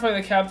was trying to find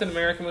the Captain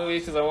America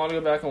movies because I wanted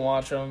to go back and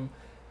watch them.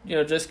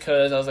 Just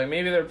because I was like,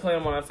 maybe they're playing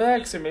them on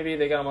FX or maybe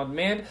they got them on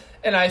demand.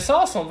 And I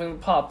saw something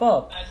pop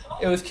up.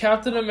 It was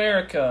Captain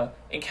America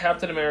and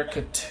Captain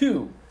America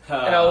 2.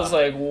 And I was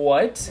like,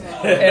 what?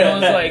 And it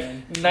was like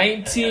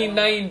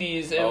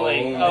 1990s. And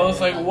like I was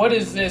like, what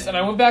is this? And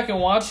I went back and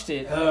watched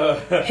it.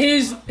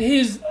 His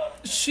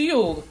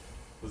shield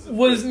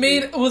was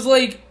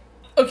like,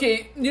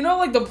 okay,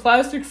 like the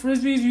plastic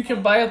frisbees you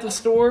can buy at the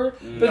store,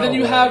 but then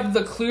you have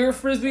the clear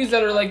frisbees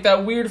that are like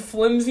that weird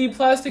flimsy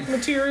plastic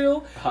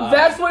material.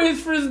 That's what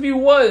his frisbee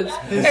was.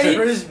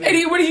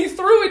 And when he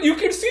threw it, you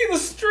could see the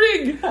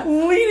string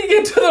leading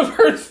into the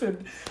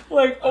person.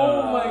 Like,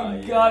 oh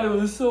my god, it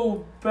was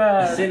so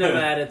bad. Cinema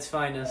at its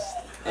finest.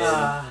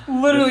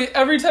 Literally,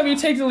 every time you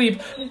take the leap.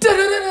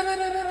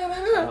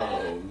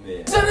 Oh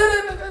man.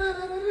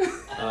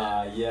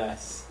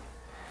 Yes.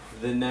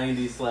 The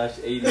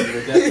 90s/80s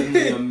were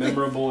definitely a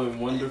memorable and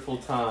wonderful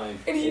time.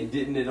 And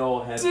didn't it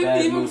all have Didn't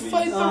bad even movies?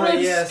 fight the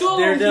Red Skull.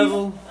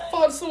 Daredevil. He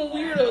fought some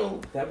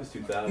weirdo. That was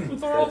 2000. With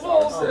That's the our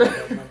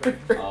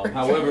revolver.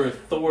 however,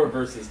 Thor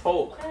versus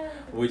Hulk,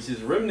 which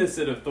is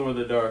reminiscent of Thor: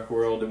 The Dark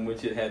World, in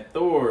which it had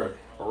Thor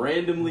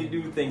randomly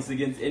do things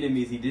against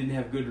enemies he didn't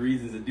have good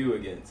reasons to do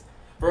against.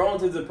 For all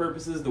intents and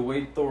purposes, the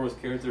way Thor's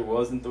character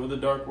was in Thor the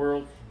Dark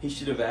World, he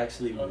should have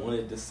actually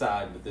wanted to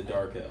side with the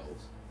Dark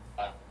Elves.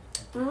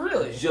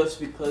 Really? Just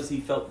because he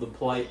felt the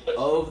plight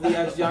of the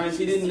Ice Giants.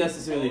 He didn't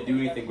necessarily do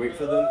anything great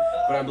for them,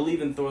 but I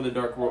believe in Thor the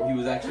Dark World, he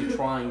was actually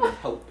trying to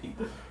help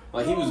people.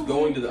 Like, he was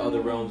going to the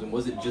other realms and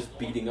wasn't just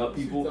beating up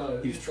people.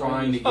 He was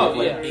trying to give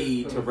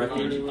aid to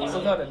refugees.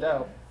 Without a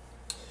doubt.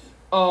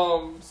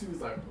 Also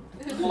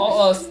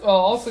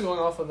going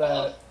off of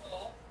that,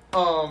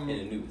 And the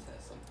news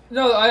has something.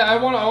 no,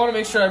 I want to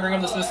make sure I bring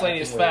up this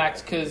miscellaneous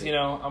fact because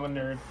I'm a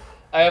nerd.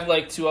 I have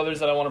like two others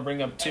that I want to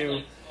bring up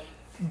too,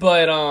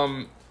 but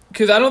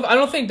because I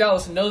don't think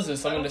Dallas knows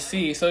this. I'm going to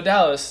see. So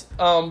Dallas,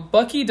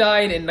 Bucky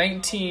died in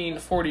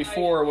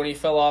 1944 when he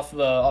fell off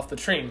the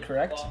train.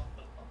 Correct?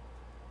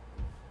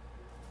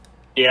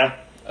 Yeah.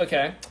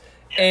 Okay.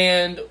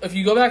 And if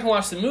you go back and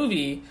watch the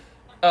movie,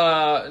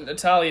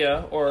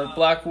 Natalia, or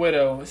Black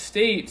Widow,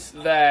 states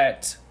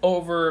that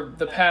over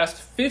the past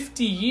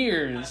 50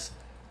 years,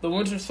 the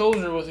Winter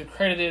Soldier was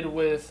accredited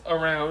with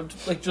around,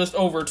 just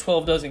over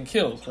 12 dozen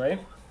kills,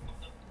 right?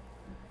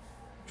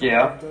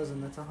 Yeah. A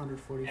dozen, that's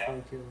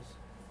 144 kills.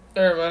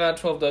 Or not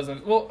 12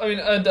 dozen. Well, I mean,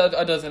 a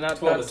dozen, not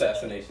 12 not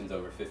assassinations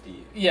over 50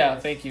 years. Yeah,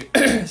 thank you.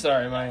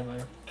 Sorry, my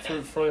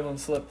Freudian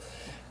slip.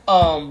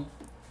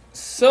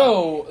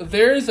 So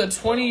there's a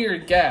 20-year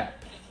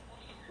gap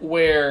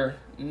where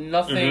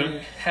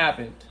nothing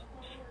happened.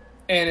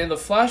 And in the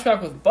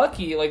flashback with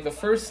Bucky, the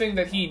first thing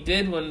that he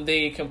did when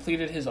they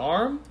completed his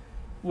arm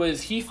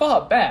was he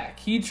fought back.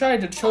 He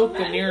tried to choke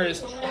the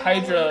nearest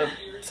Hydra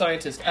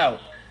scientist out.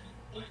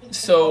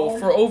 So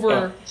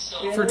for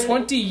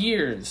 20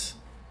 years,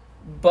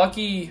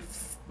 Bucky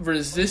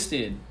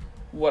resisted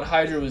what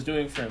Hydra was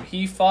doing for him.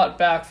 He fought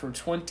back for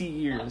 20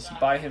 years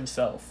by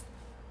himself.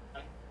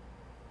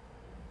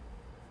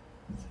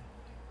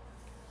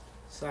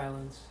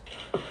 Silence.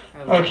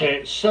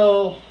 Okay,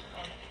 so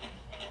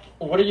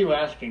what are you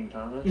asking,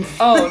 Thomas?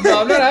 Oh,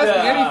 no, I'm not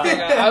asking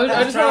anything.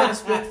 I just wanted to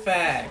spit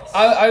facts.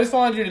 I just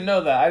wanted you to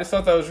know that. I just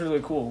thought that was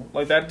really cool.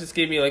 That just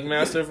gave me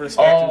massive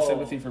respect and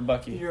sympathy for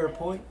Bucky. Your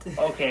point.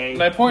 Okay.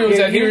 My point was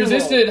that he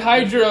resisted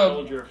Hydra.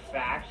 Soldier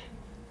fact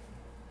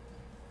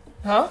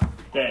Huh?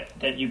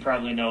 that you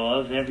probably know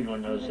of.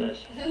 Everyone knows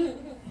this.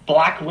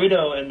 Black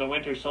Widow and the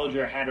Winter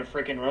Soldier had a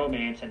freaking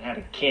romance and had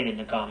a kid in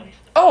the comics.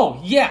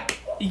 Oh yeah.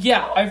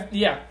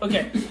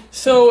 Okay.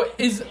 So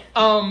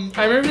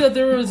I remember that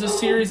there was a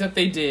series that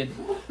they did,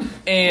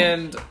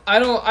 and I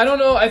don't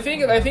know. I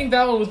think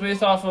that one was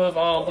based off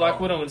of Black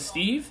Widow and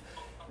Steve,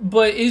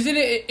 but isn't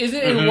it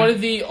in one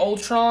of the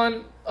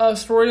Ultron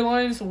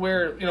storylines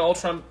where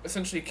Ultron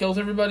essentially kills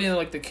everybody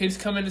and the kids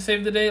come in to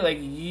save the day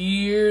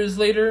years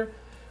later?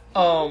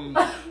 Don't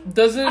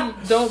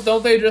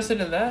they address it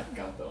in that?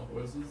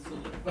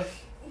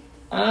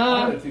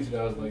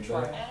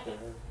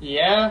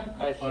 Yeah,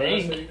 I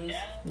think.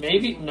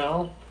 Maybe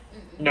no.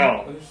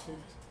 Are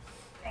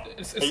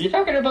you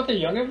talking about the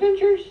Young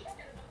Avengers?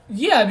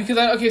 Yeah, because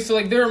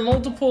there are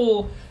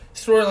multiple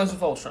storylines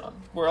with Ultron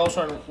where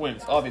Ultron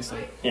wins,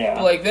 obviously. Yeah.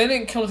 But then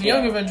it comes the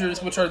Young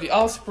Avengers, which are the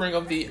offspring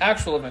of the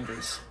actual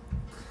Avengers.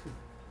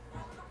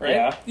 Right?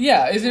 Yeah.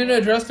 Yeah, isn't it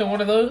addressed in one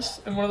of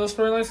those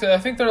storylines? 'Cause I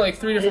think there are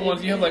 3 different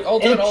ones. You have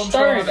Ultimate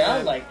Ultron. It started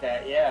out like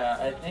that. Yeah,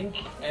 I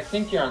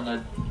think you're on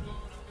the.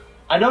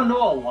 I don't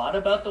know a lot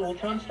about the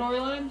Ultron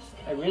storylines.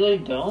 I really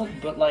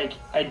don't, but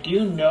I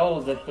do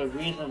know that the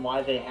reason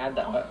why they had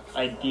the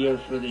idea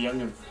for the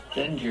Young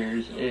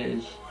Avengers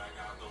is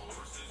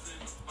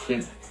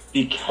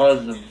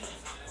because of.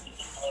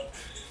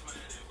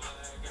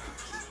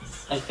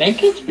 I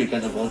think it's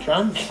because of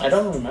Ultron. I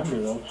don't remember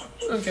though.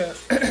 Okay,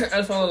 I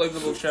just want to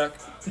double check,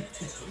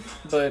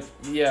 but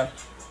yeah,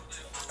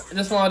 I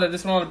just wanted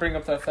to bring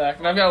up that fact,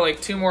 and I've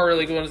got 2 more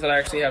really good ones that I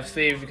actually have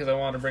saved because I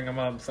wanted to bring them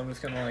up. So I'm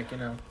just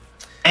gonna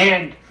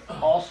And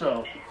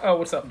also, oh,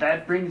 what's up?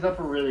 That brings up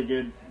a really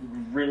good,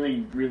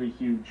 really, really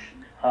huge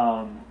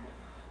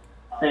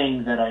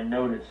thing that I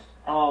noticed.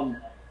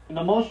 In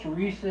the most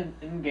recent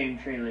in-game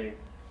trailer,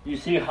 you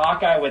see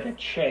Hawkeye with a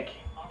chick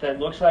that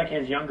looks like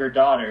his younger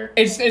daughter.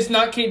 It's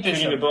not Kate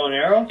Bishop. Shooting a bow and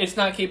arrow? It's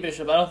not Kate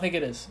Bishop. I don't think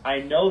it is. I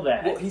know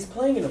that. Well, he's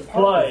playing in a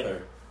part with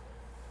her.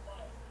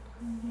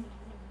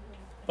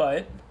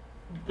 But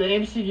the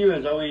MCU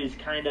has always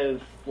kind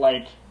of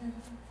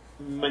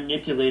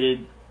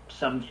manipulated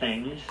some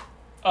things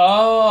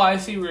oh, I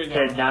see where you're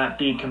to going. not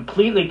be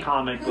completely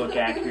comic book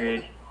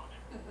accurate.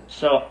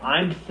 So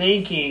I'm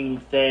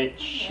thinking that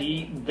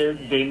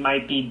they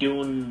might be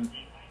doing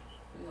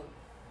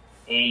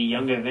a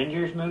Young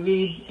Avengers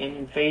movie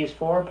in Phase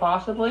 4,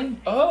 possibly.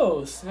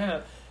 Oh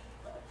snap!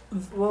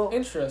 Well,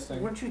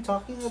 Interesting. weren't you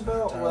talking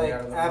about Entirely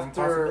out of the realm of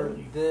after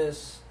possibility.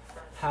 this,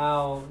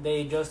 how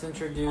they just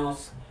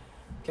introduced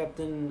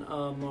Captain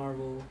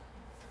Marvel?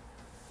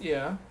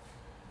 Yeah.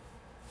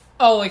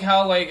 Oh,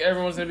 how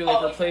everyone's gonna be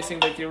replacing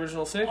the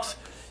original 6?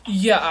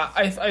 Yeah,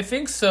 I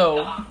think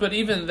so. But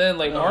even then,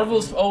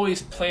 Marvel's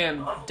always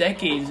planned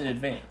decades in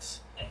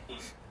advance.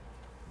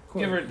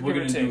 we're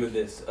gonna do with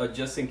this,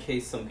 just in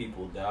case some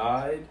people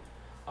died,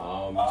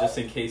 just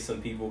in case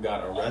some people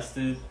got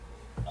arrested,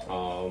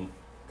 because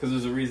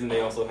there's a reason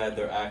they also had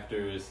their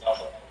actors,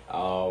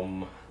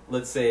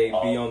 let's say,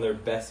 be on their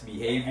best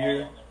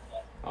behavior,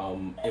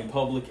 in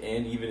public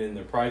and even in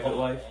their private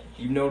life.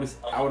 You notice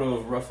out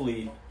of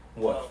roughly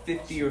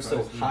 50 or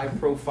so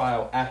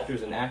high-profile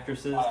actors and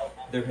actresses,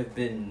 there have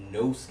been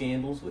no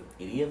scandals with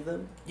any of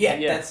them. Yeah,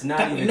 that's not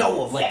that even we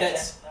know of. like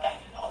that's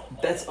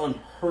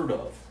unheard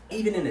of.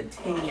 Even in a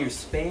 10-year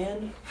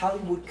span,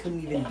 Hollywood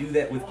couldn't even do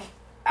that with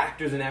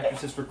actors and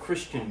actresses for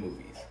Christian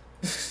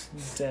movies.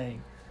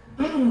 Dang.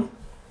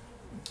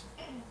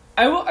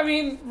 I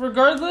mean,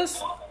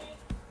 regardless.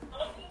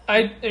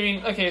 I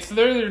mean, okay, so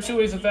there are two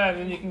ways of that,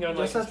 and then you can go You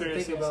like just have to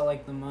conspiracies. think about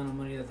like the amount of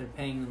money that they're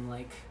paying them.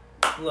 Like,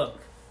 look,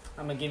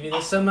 I'm gonna give you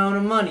this amount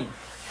of money.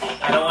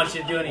 I don't want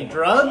you to do any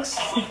drugs,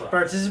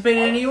 participate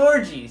in any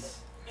orgies.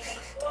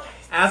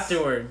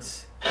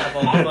 Afterwards, have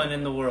all the fun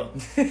in the world.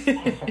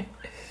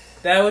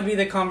 That would be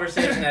the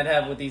conversation I'd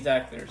have with these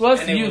actors. Well,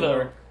 that's And it you, would though.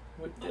 work.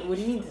 What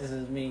do you mean this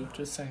is me?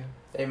 Just saying.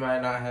 They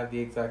might not have the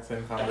exact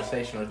same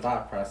conversation or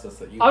thought process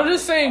that you I'm have.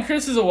 just saying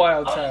Chris is a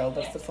wild child.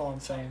 That's all I'm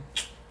saying.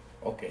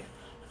 Okay.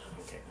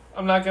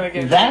 I'm not gonna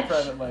get into his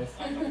private life.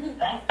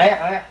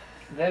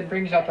 That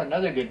brings up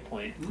another good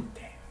point.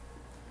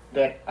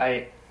 That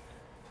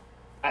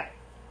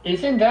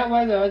isn't that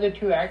why the other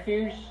two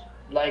actors,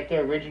 like the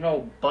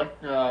original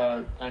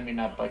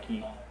not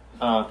Bucky,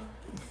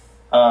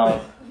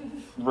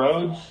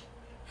 Rhodes,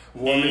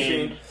 War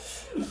Machine.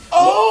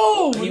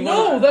 Oh He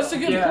no, wanted- that's a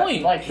good yeah,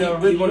 point. like He the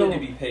wanted original, to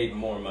be paid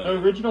more the money.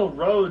 original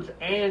Rhodes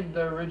and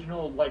the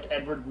original like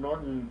Edward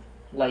Norton,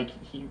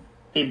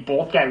 they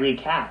both got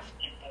recast.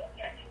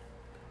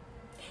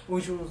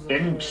 Which was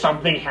Didn't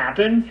something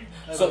happen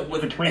So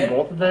with between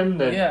both of them?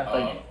 That,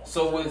 Yeah.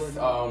 So with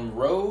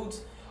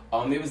Rhodes,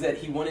 it was that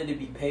he wanted to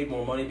be paid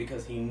more money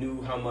because he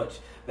knew how much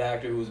the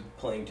actor who was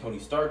playing Tony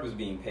Stark was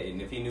being paid,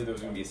 and if he knew there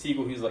was going to be a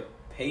sequel, he was like,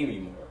 "Pay me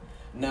more."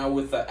 Now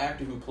with the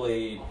actor who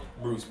played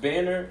Bruce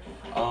Banner,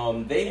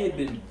 they had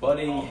been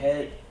butting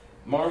head.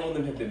 Marvel and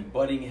them had been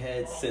butting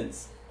heads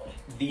since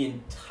the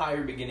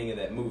entire beginning of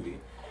that movie,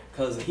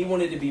 because he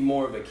wanted to be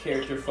more of a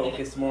character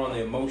focused, more on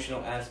the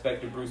emotional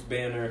aspect of Bruce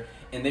Banner,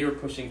 and they were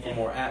pushing for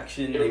more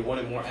action. They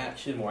wanted more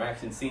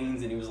action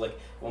scenes, and he was like,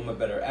 "Well, I'm a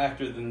better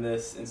actor than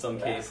this in some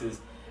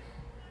cases,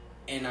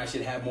 and I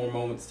should have more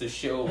moments to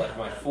show like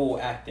my full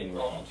acting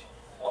range."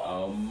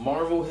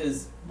 Marvel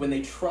has, when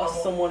they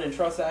trust someone and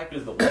trust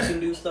actors, they'll let them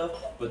do stuff,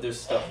 but there's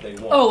stuff they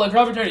want. Oh, like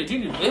Robert Downey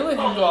Jr. They let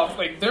him go off.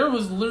 Like there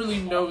was literally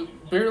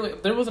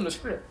there wasn't a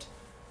script.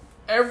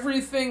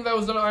 Everything that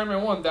was done in Iron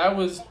Man 1, that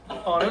was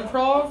on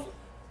improv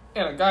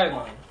and a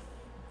guideline.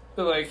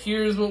 They're like,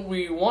 here's what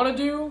we want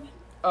to do.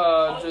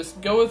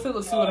 Just go with it.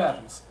 Let's see what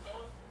happens.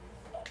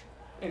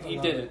 And he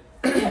did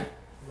it.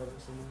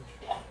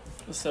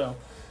 So,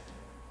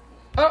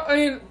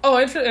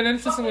 and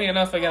interestingly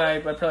enough, again, I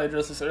probably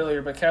addressed this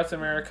earlier, but Captain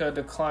America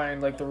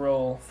declined like the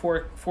role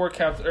for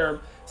Captain,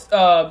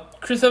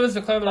 Chris Evans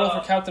declined the role for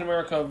Captain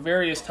America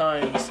various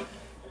times,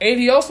 and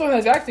he also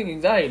has acting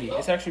anxiety.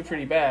 It's actually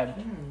pretty bad.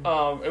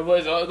 It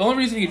was the only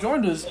reason he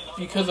joined was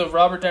because of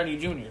Robert Downey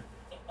Jr.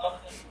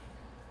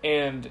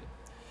 And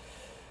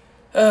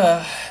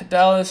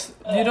Dallas,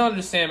 you don't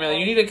understand, man.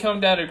 You need to come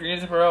down to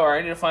Greensboro, or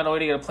I need to find a way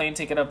to get a plane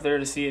ticket up there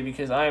to see it,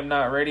 because I am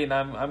not ready, and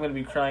I'm going to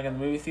be crying in the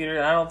movie theater.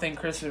 And I don't think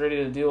Chris is ready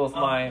to deal with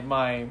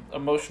my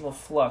emotional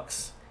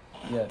flux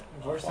yet.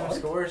 If worst comes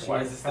to worst, Why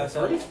you is this pass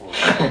the out. phrase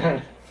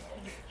for?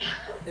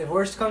 If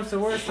worst comes to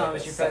worst,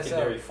 Thomas, you pass out.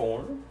 Secondary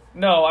form?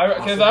 No,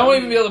 because I won't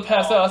even be able to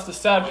pass out. That's the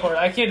sad part.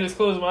 I can't just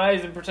close my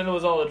eyes and pretend it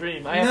was all a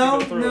dream. I have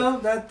to go through No,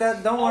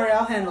 that don't worry,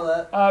 I'll handle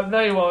that. it. No,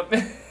 you won't.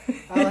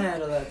 I'll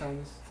handle that,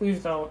 Thomas.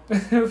 Please don't.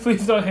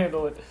 Please don't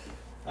handle it.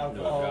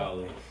 Alcohol.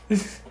 golly.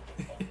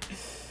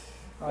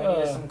 I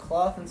need some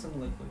cloth and some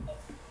liquid.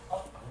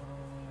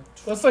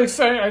 That's like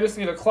saying I just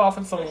need a cloth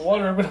and some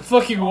water. I'm gonna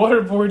fucking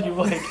waterboard you,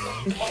 like.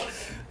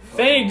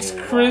 Thanks,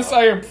 Chris.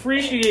 I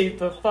appreciate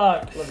the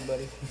thought. Look,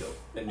 buddy.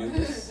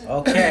 Anubis.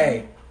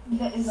 Okay.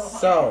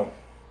 So,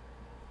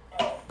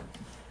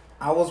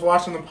 I was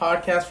watching the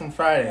podcast from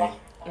Friday.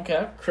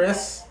 Okay.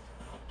 Chris,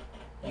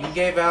 you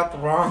gave out the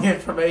wrong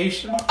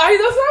information. That's what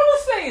I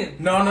was saying.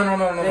 No.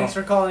 Thanks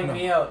for calling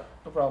me out.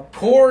 No problem.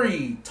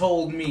 Corey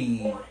told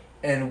me,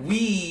 and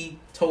we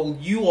told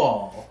you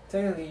all.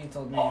 Technically, you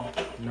told me.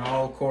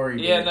 No,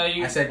 Corey. Yeah, did. no,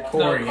 you- I said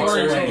Corey. no,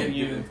 Corey Explain told it.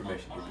 you. Give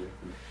information.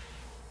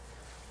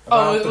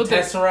 About Oh, the with the-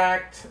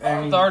 Tesseract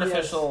and The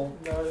artificial.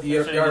 the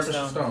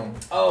artificial stone.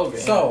 Oh, okay.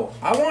 So,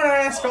 I want to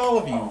ask all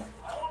of you,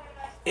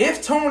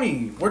 if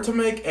Tony were to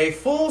make a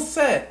full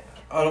set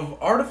of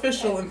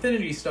artificial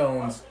infinity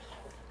stones,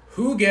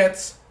 who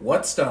gets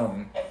what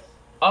stone?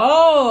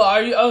 Oh,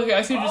 are you okay?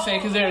 I see what you're saying,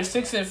 because there are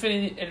 6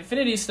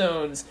 infinity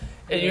stones,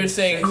 and you're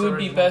saying Six who would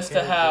be original best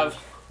to have characters.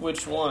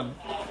 which one?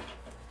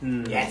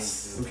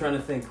 Yes. I'm trying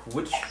to think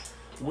which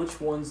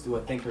ones do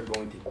I think are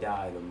going to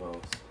die the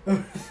most.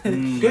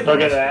 Good.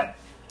 Look at that.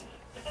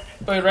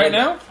 Wait, right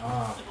now?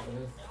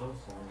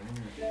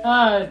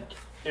 Ah.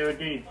 It would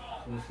be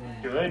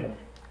Good.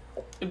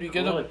 It'd be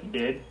good. Cool if you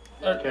did.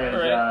 Alright.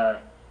 Because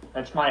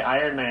that's my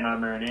Iron Man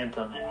armor in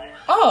Anthem.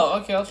 Oh,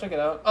 okay, I'll check it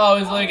out. Oh,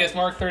 his leg is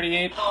Mark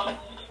 38.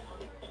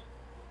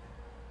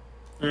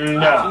 No.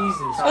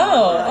 Jesus.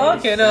 Oh,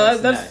 okay, no,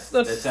 nice.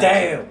 that's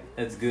Damn.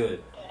 That's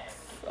good.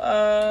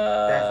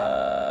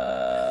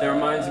 That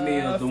reminds me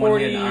of the one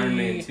he had in Iron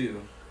Man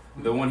 2.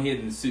 The one he had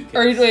in the suitcase.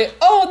 Or wait,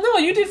 oh no,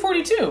 you did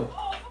 42.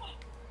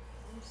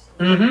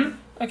 Mm-hmm.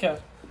 Okay.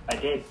 I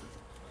did.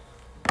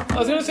 I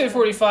was gonna say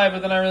 45,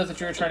 but then I realized that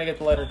you were trying to get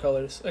the lighter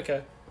colors.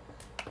 Okay.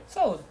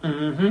 Solid.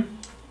 Mm-hmm.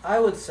 I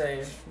would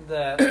say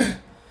that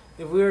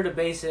if we were to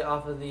base it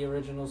off of the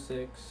original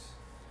 6,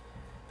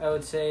 I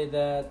would say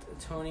that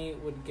Tony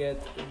would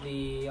get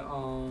the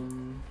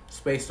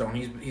Space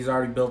Stone. He's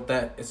already built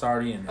that. It's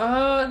already in.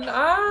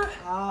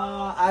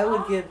 I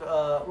would give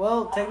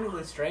well,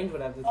 technically Strange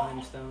would have the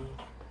Time Stone.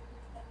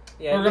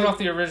 Yeah, We're going off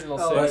the original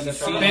Oh, 6. you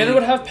see, Banner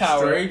would have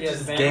power. Strange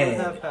Yes, is Banner dead.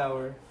 would have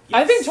power.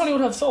 I think Tony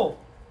would have soul.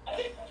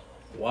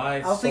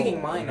 Why? I was thinking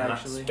Soul, mine, not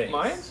actually. space?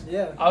 Mine?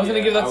 Yeah. I was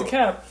gonna give that to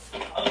Cap.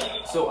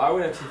 So I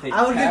would actually think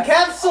I would Cap. give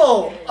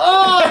Capsule.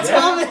 Oh,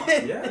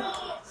 Thomas. Yeah.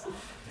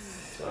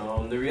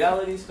 The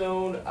Reality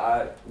Stone,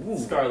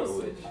 Scarlet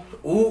Witch.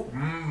 Ooh.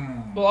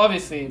 Well,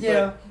 obviously,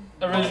 Yeah.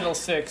 but original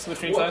 6,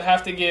 which means I'd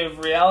have to give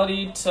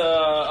reality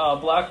to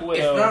Black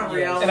Widow, If not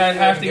reality, and I'd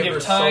have to give give her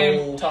time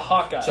soul to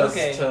Hawkeye. Just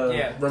Okay, to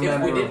yeah.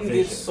 remember If we didn't Vision.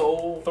 give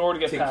Soul Thor to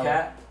get power.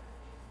 Cap,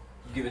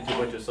 give it to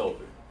Winter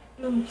Soldier.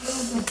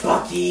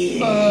 Bucky.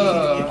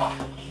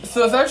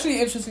 So it's actually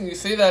interesting you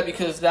say that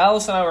because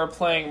Dallas and I were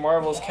playing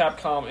Marvel's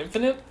Capcom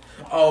Infinite.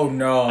 Oh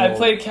no! I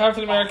played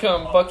Captain America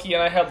and Bucky,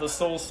 and I had the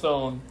Soul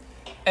Stone.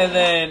 And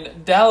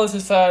then Dallas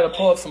decided to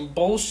pull up some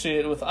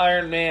bullshit with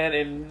Iron Man,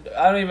 and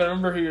I don't even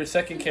remember who your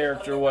second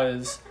character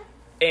was,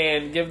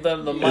 and give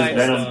them the Mind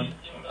Venom. Stone.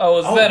 Oh,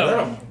 it was Venom.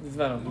 Venom. It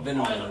was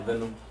Venom.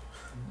 Venom.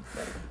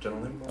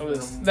 Gentlemen. It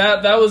was,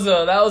 that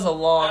was a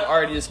long,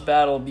 arduous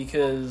battle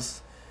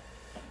because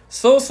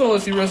Soul Stone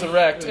is you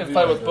resurrect and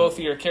fight with both of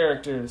your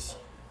characters.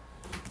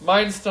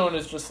 Mind Stone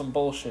is just some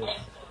bullshit.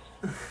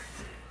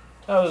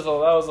 That was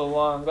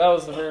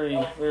a very,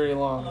 very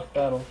long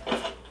battle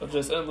of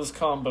just endless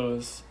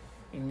combos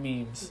and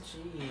memes.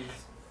 Jeez.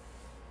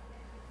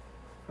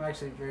 I'm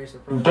actually very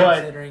surprised But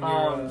considering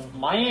your.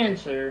 my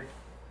answer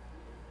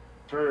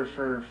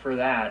for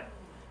that,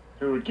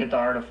 who would get the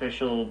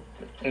artificial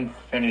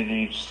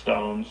Infinity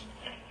Stones,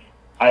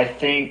 I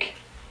think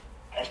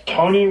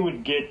Tony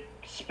would get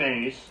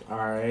space All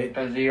right.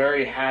 because he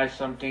already has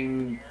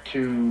something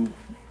to.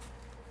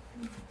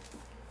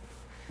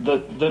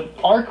 The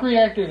arc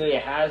reactor that he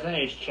has in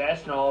his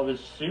chest and all of his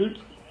suit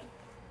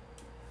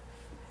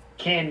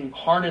can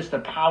harness the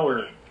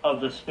power of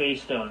the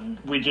Space Stone.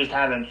 We just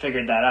haven't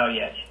figured that out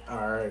yet.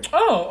 All right.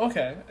 Oh,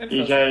 okay. Interesting.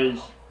 Because,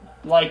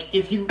 like,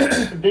 if you...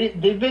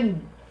 they've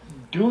been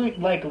doing,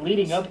 like,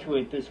 leading up to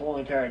it this whole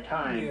entire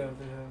time. Yeah,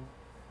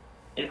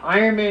 In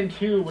Iron Man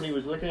 2, when he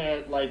was looking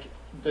at, like,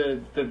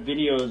 the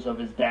videos of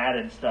his dad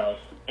and stuff,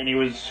 and he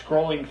was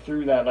scrolling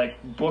through that, like,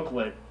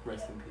 booklet,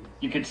 Rest in peace.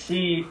 you could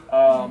see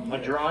a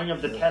drawing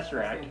of the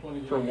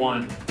Tesseract, for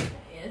one,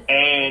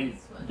 and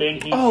then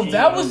he Oh, sees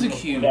that was the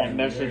cue. that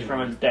message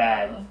from his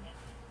dad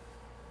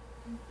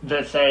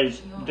that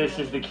says, "This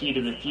is the key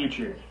to the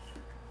future.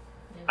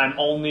 I'm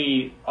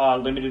only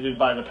limited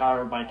by the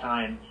power of my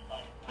time,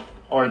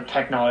 or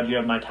technology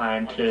of my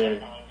time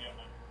to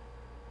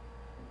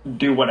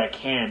do what I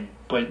can,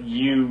 but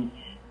you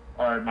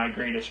are my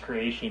greatest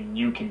creation.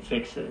 You can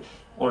fix this,"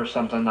 or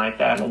something like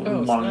that along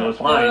those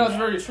No, lines. that's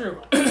very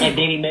true. And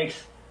then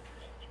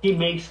he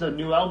makes the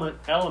new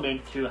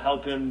element to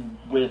help him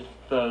with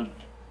the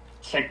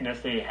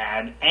sickness that he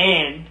had,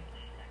 and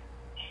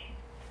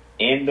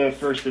in the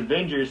first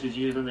Avengers is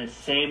using the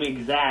same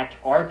exact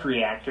arc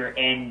reactor,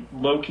 and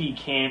Loki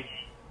can't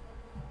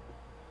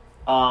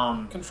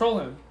Control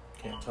him.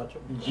 Can't touch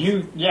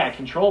him.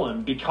 control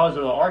him because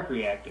of the arc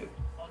reactor.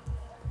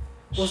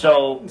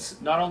 So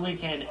not only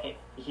can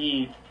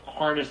he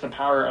harness the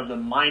power of the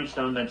Mind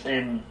Stone that's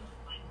in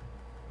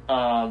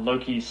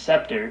Loki's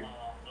scepter,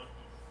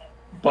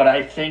 but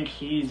I think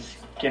he's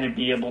going to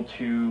be able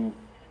to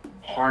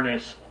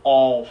harness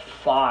all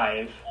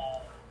 5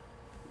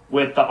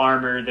 with the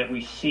armor that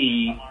we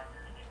see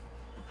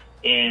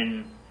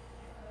in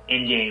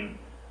in-game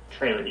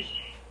trailers.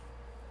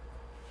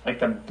 Like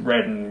the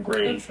red and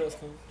gray.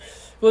 Interesting.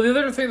 Well, the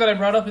other thing that I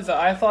brought up is that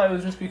I thought it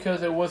was just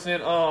because it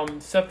wasn't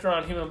scepter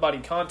on human body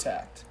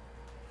contact.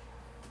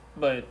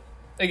 But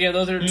again,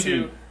 those are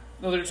two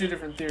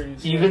different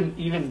theories.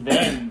 Even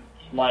then,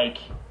 like,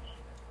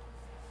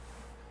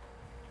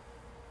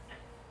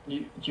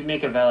 you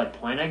make a valid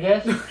point, I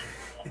guess.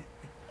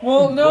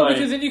 Well, no, But-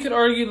 because then you could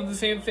argue that the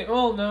same thing.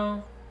 Well,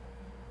 no.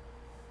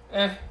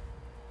 I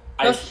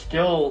That's-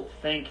 still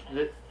think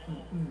that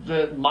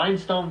the Mind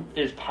Stone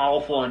is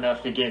powerful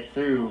enough to get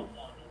through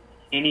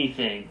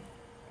anything,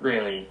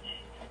 really.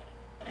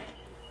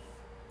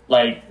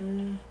 Like,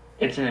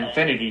 it's an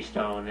Infinity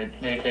Stone. It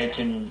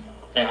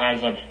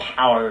has a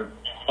power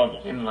of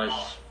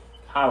endless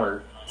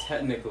power.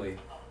 Technically,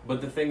 But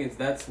the thing is,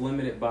 that's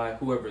limited by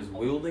whoever's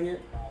wielding it.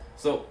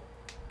 So,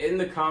 in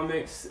the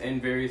comics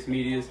and various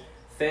medias,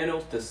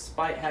 Thanos,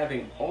 despite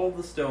having all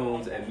the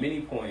stones at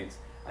many points,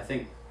 I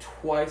think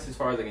twice as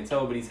far as I can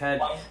tell, but he's had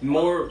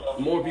more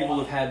people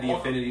have had the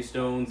Infinity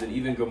Stones, and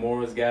even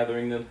Gamora's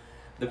gathering them.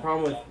 The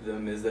problem with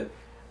them is that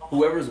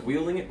whoever's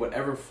wielding it,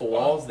 whatever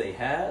flaws they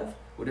have,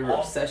 whatever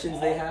obsessions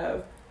they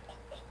have,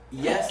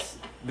 yes,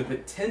 the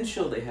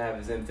potential they have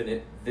is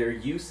infinite. Their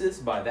uses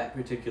by that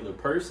particular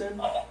person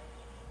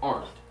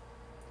aren't.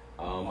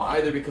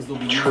 Either because they'll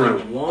be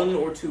using one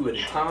or two at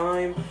a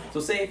time.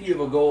 So say if you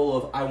have a goal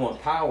of, I want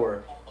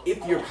power,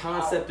 if your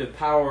concept of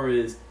power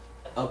is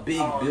a big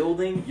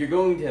building, you're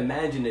going to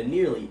imagine a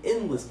nearly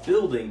endless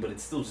building, but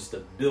it's still just a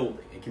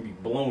building. It can be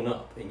blown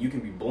up, and you can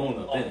be blown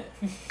up in it.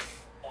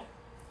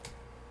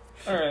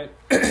 Alright.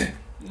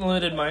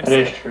 Limited mindset. That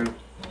is true.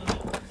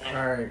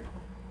 Alright.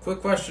 Quick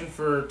question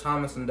for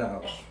Thomas and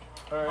Dallas.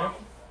 Alright.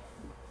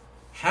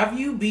 Have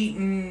you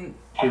beaten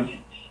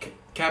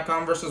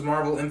Capcom vs.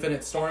 Marvel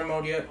Infinite Story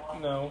Mode yet?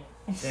 No.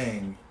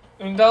 Dang.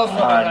 I mean, that was what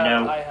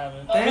no. I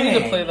haven't. We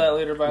need to play that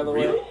later, by the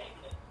way. Really?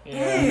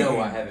 Yeah. No,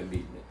 I haven't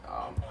beaten it.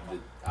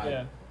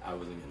 Yeah. I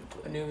wasn't going to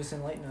play. Anubis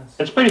enlighten us.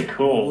 It's pretty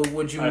cool.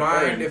 Would you I've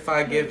mind heard if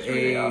I give it's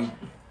really a awesome.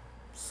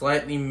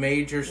 slightly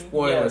major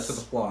spoiler Yes. to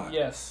the plot?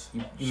 Yes.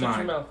 You Shut mind?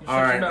 your mouth. You All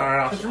shut right, your mouth. all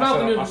right. Shut your mouth,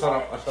 I'll Anubis.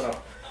 shut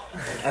up.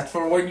 That's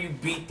for when you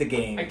beat the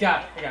game. I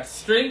got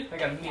string. I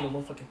got a needle.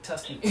 Don't fucking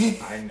test me.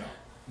 I know.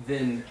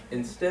 Then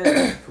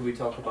instead, could we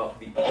talk about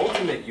the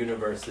Ultimate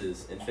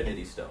Universe's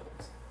Infinity Stones?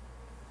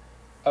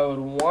 I would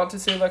want to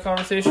save that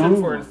conversation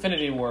for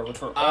Infinity War,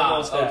 which we're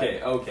almost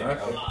at. Okay.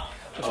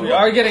 Which we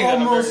are getting at. I'm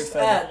very Almost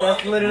excited. at.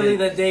 That's literally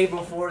the day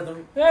before the.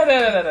 Da.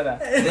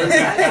 Then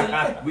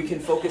actually, we can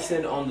focus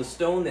in on the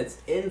stone that's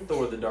in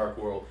Thor: The Dark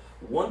World.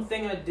 One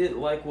thing I did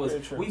like was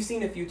Very true. we've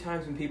seen a few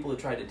times when people have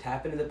tried to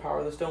tap into the power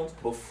of the stones.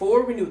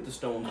 Before we knew what the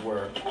stones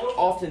were,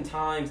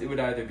 oftentimes it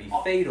would either be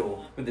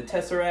fatal. With the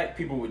Tesseract,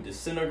 people would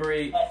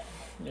disintegrate.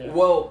 Yeah.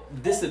 Well,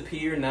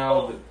 disappear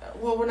now.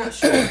 Well, we're not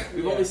sure.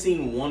 We've only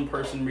seen one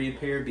person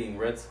reappear, being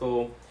Red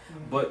Skull.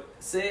 But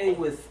say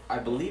with, I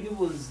believe it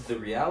was the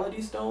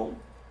Reality Stone.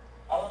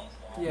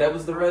 Yeah, That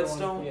was the red one.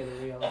 stone? Yeah,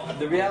 the reality.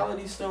 The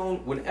Reality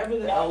Stone, whenever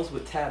the elves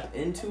would tap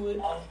into it,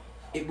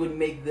 it would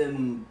make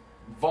them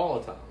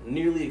volatile,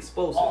 nearly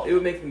explosive. It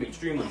would make them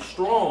extremely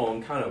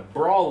strong, kind of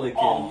brawling,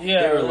 and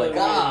Yeah, they were like,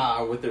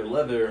 really. with their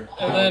leather.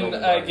 And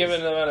then,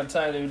 given the amount of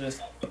time, they would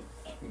just.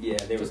 Yeah,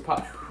 they would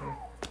pop.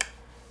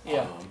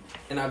 Yeah.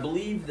 And I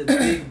believe the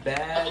big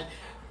bad,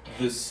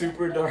 the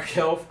super dark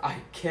elf, I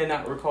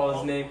cannot recall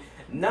his name.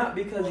 Not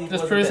because he This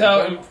wasn't proves that how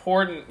dark.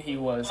 important he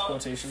was,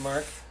 quotation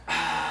mark.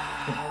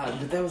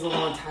 But that was a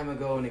long time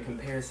ago, and in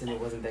comparison, it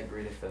wasn't that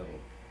great a film.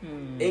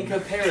 Hmm. In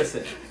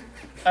comparison,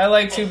 I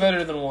like two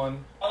better than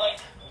one.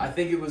 I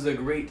think it was a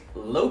great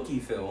Loki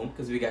film,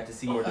 because we got to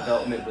see more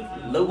development with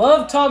Loki.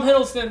 Love Tom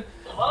Hiddleston.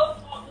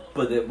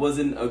 But it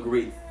wasn't a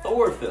great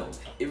Thor film.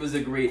 It was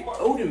a great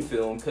Odin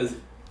film, because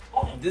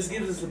this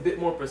gives us a bit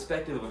more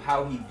perspective of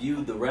how he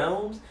viewed the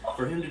realms.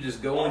 For him to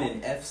just go in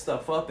and F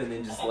stuff up, and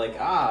then just like,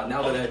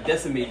 now that I've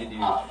decimated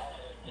you,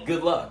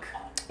 good luck.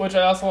 Which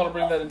I also want to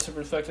bring that into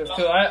perspective.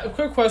 Because a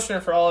quick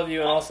question for all of you,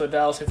 and also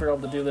Dallas, if you're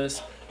able to do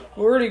this.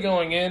 We're already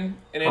going in,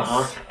 and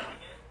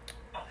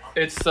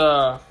it's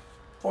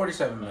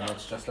 47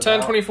 minutes, just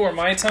about. 10:24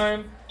 my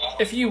time.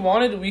 If you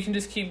wanted, we can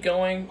just keep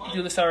going,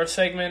 do this hour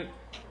segment,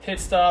 hit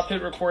stop,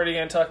 hit record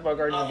again, talk about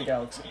Guardians of the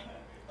Galaxy.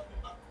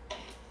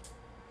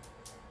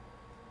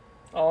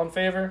 All in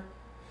favor?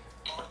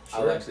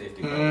 I'll actually have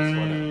to go this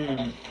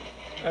one.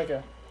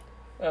 Okay.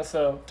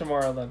 So,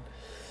 tomorrow then.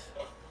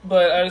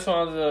 But I just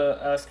wanted to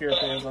ask your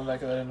opinions on that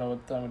because I didn't know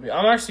what time would be.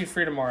 I'm actually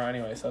free tomorrow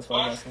anyway, so that's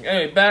why I'm asking.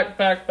 Anyway, back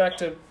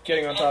to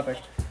getting on topic.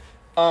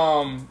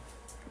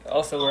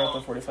 Also, we're at the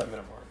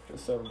 45-minute mark,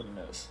 just so everybody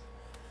knows.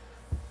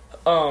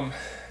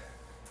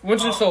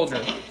 Winter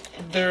Soldier.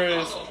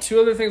 There's two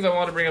other things I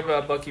want to bring up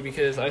about Bucky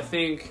because I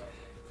think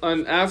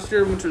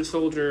after Winter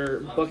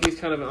Soldier, Bucky's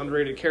kind of an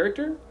underrated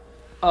character.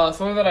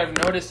 Something that I've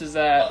noticed is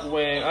that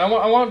when I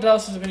want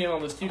Dallas' opinion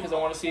on this too because I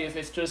want to see if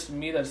it's just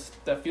me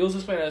that feels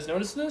this way and has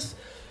noticed this.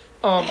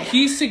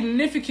 He's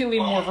significantly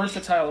more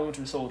versatile than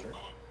Winter Soldier.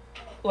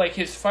 Like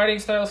his fighting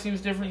style seems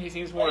different. He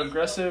seems more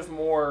aggressive,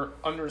 more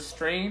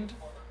unrestrained,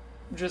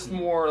 just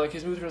more like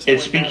his moves are.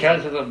 It's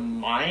because of the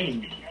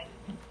mind,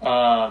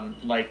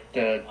 like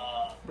the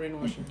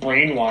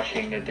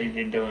brainwashing that they've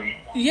been doing.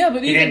 Yeah,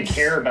 but he even didn't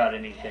care about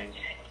anything.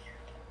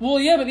 Well,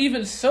 yeah, but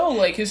even so,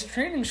 like his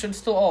training should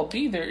still all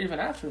be there even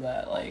after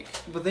that. Like,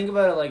 but think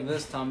about it like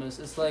this, Thomas.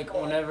 It's like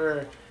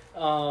whenever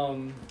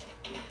you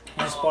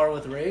spar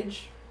with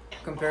rage,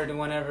 compared to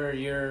whenever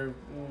you're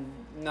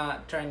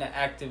not trying to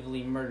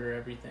actively murder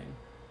everything.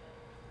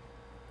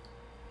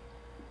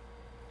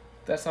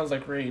 that sounds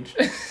like rage.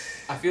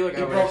 I feel like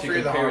I would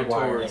actually compare it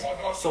towards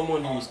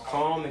someone who's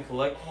calm and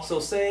collect. So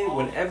say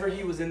whenever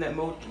he was in that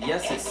mode,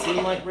 yes, it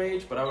seemed like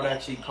rage, but I would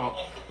actually call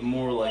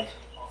more like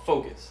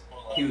focus.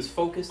 He was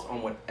focused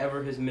on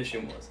whatever his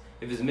mission was.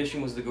 if his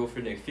mission was to go for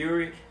Nick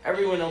Fury,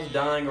 everyone else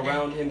dying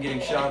around him,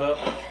 getting shot up.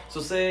 So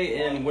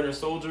say in Winter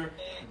Soldier,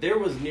 there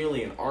was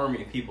nearly an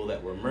army of people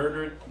that were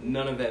murdered.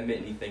 None of that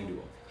meant anything to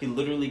him. He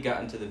literally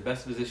got into the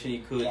best position he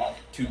could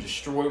to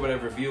destroy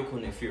whatever vehicle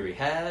Nick Fury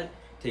had,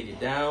 take it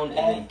down, and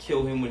then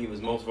kill him when he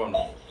was most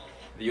vulnerable.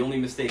 The only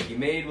mistake he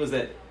made was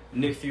that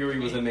Nick Fury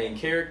was a main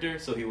character,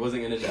 so he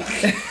wasn't going to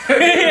die.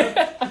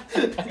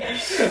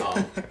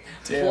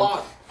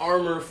 Plot,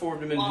 armor,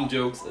 fourth dimension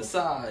jokes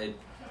aside,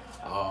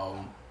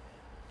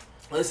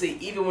 let's say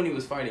even when he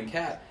was fighting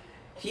Cap,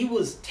 he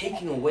was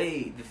taking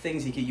away the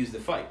things he could use to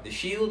fight. The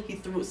shield, he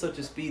threw at such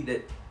a speed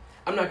that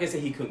I'm not going to say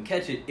he couldn't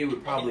catch it. It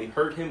would probably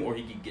hurt him or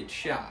he could get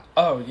shot.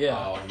 Oh,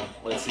 yeah.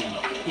 Let's see.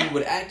 He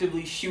would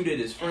actively shoot at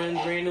his friends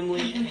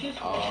randomly.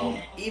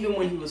 Even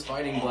when he was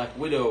fighting Black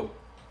Widow,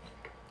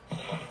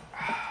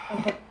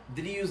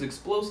 did he use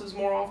explosives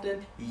more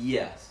often?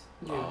 Yes.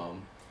 Yeah.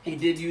 He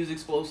did use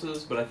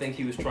explosives, but I think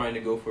he was trying to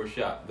go for a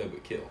shot that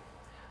would kill.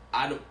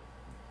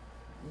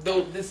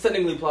 Though this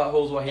technically plot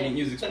holes why he didn't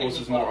use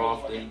explosives more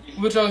often.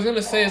 Which I was going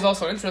to say is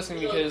also interesting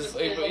because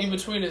in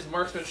between his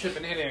marksmanship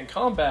and hand-to-hand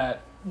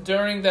combat,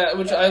 during that,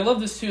 which I love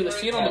this too, the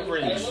scene on the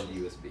bridge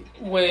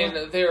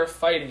when they are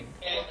fighting,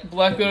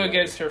 Black Widow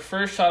gets her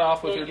first shot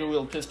off with her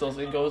dual-wield pistols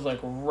and goes like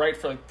right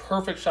for like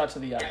perfect shot to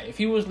the eye. If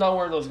he was not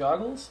wearing those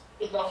goggles,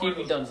 he'd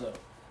be done so.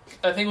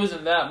 I think it was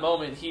in that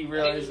moment he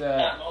realized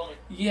that,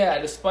 yeah,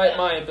 despite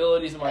my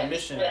abilities and my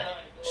mission,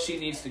 she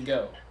needs to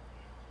go.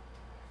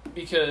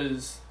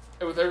 Because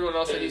with everyone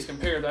else that he's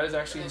compared, that is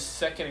actually his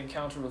second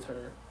encounter with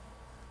her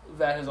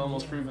that has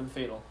almost proven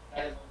fatal.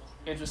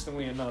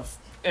 Interestingly enough.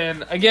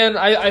 And again,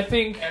 I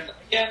think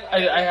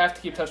I have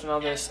to keep touching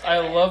on this. I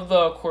love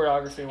the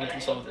choreography in Winter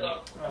Soldier.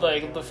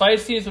 Like, the fight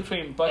scenes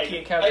between Bucky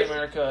and Captain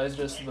America is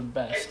just the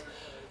best.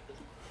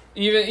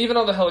 Even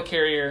on the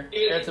helicarrier,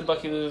 after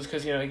Bucky loses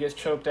because, he gets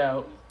choked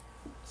out.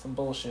 Some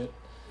bullshit.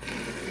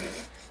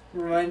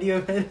 Remind you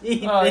of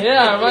anything?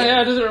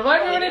 Yeah. Does it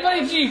remind me of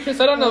anybody? Gee, Chris,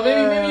 I don't know.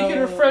 Maybe you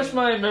can refresh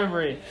my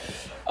memory.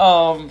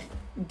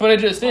 But it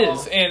just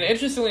is. And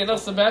interestingly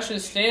enough, Sebastian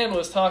Stan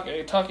was talking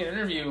in an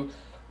interview.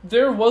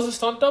 There was a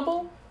stunt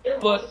double,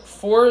 but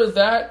for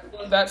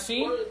that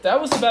scene, that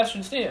was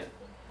Sebastian Stan.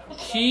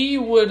 He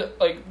would,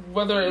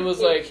 whether it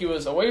was he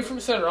was away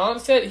from set or on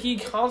set, he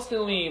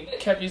constantly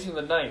kept using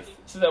the knife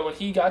so that when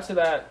he got to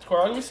that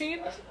choreography scene,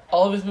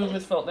 all of his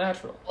movements felt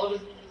natural.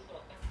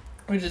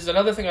 Which is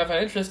another thing I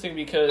find interesting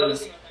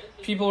because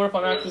people rip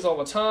on actors all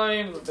the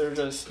time. They're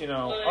just,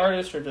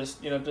 artists or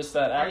just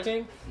that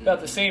acting. But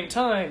at the same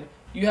time,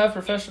 you have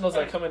professionals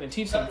that come in and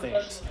teach them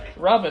things.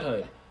 Robin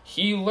Hood,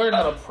 he learned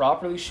how to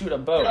properly shoot a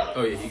bow.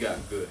 Oh yeah, he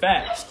got good.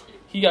 Fast.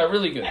 He got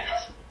really good.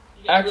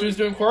 Actors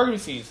doing choreography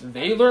scenes,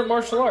 they learn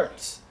martial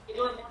arts.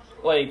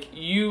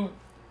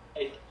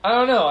 I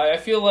don't know. I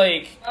feel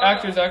like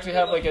actors actually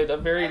have a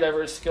very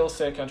diverse skill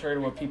set compared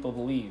to what people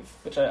believe.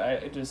 Which I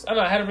don't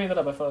know. I had to bring that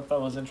up. I thought that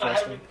was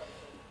interesting.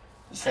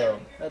 So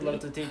I'd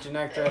love to teach an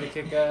actor how to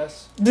kick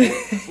ass. Look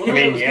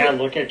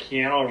at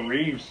Keanu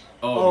Reeves.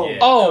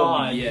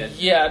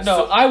 Yeah. No,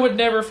 so, I would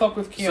never fuck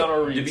with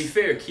Keanu Reeves. To be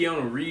fair,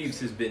 Keanu Reeves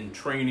has been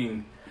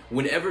training.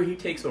 Whenever he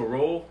takes a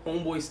role,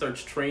 Homeboy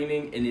starts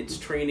training, and it's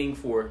training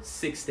for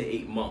 6 to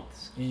 8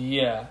 months.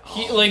 Yeah,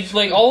 he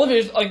all of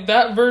his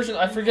that version.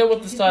 I forget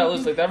what the style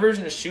is. That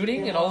version of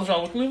shooting in all the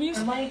John Wick movies.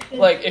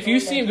 If you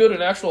see him go to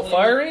an actual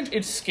fire range,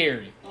 it's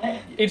scary.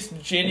 It's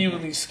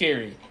genuinely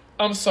scary.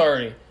 I'm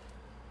sorry.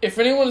 If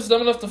anyone is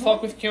dumb enough to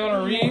fuck with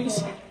Keanu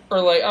Reeves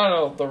or I don't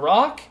know, The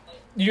Rock,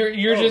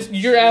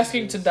 you're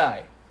asking to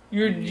die.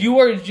 You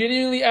are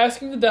genuinely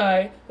asking to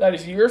die. That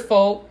is your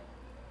fault.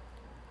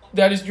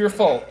 That is your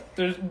fault.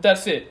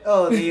 That's it.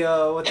 Oh,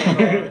 what's it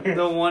called?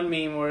 The one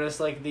meme where it's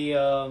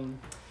the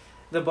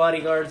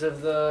bodyguards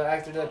of the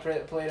actor that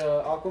played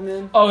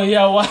Aquaman. Oh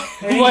yeah,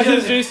 why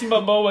does Jason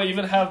Momoa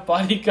even have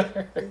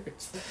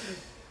bodyguards?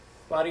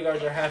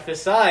 Bodyguards are half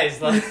his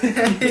size. No,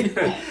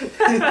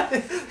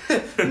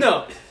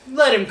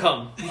 let him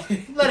come.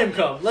 Let him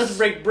come. Let's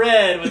break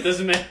bread with this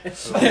man. The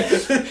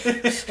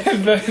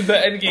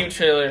Endgame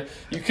trailer.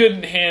 You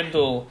couldn't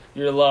handle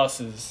your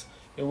losses.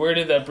 And where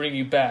did that bring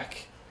you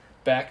back?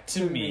 Back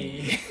to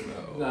me.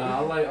 Nah,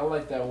 I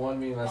like that one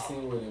meme I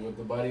seen with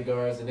the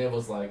bodyguards, and it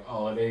was like,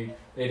 oh, they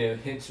did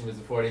henchmen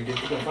before they get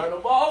to the final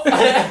boss.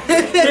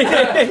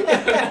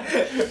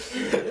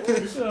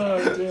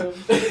 Oh damn.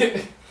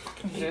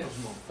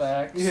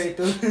 Facts. You hate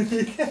those.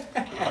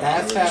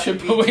 That's happened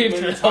Should wait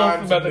for many help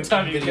times by the in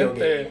time you video get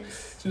there. games.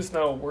 It's just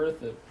not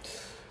worth it.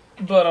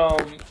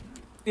 But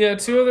yeah,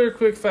 2 other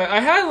quick facts. I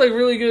had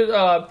really good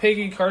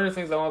Peggy Carter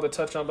things I wanted to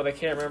touch on, but I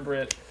can't remember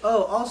it.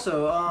 Oh,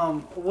 also,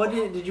 what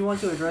did you want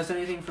to address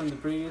anything from the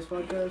previous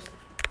podcast?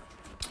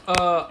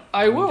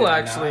 I will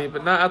actually,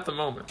 but not at the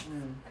moment.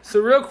 So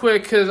real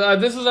quick, because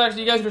this was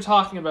actually, you guys were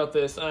talking about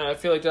this, and I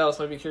feel like Dallas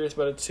might be curious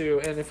about it too,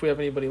 and if we have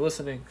anybody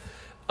listening.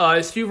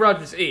 Is Steve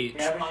Rogers'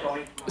 age.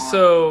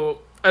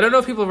 So I don't know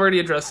if people have already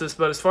addressed this,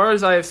 but as far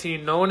as I have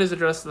seen, no one has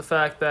addressed the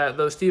fact that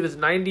though Steve is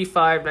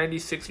 95,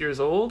 96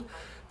 years old,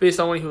 based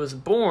on when he was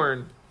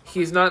born,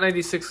 He's not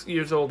 96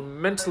 years old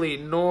mentally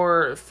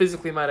nor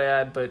physically, might I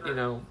add, but,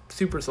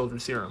 super soldier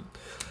serum.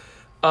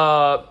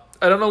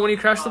 I don't know when he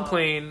crashed the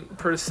plane,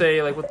 per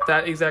se, like what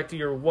that exact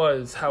year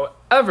was.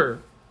 However,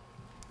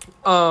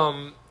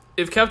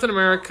 if Captain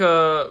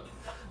America,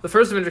 the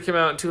first Avenger came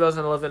out in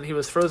 2011, he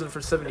was frozen for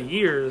 70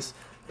 years,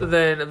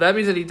 then that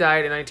means that he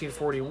died in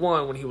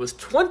 1941 when he was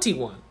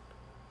 21.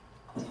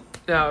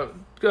 Now,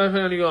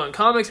 depending on you go on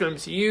comics or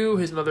MCU,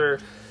 his mother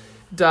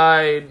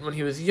died when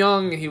he was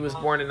young. He was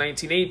born in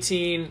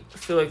 1918. I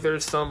feel like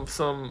there's some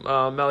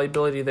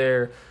malleability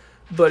there.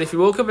 But if he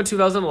woke up in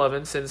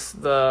 2011, since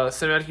the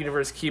cinematic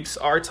universe keeps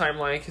our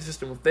timeline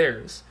consistent with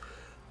theirs,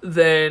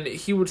 then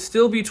he would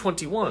still be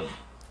 21.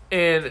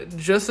 And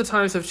just the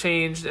times have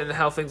changed and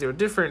how things are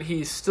different,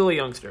 he's still a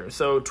youngster.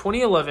 So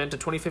 2011 to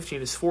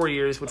 2015 is 4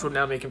 years, which would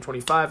now make him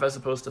 25 as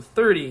opposed to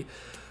 30,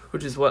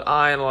 which is what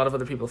I and a lot of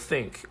other people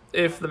think,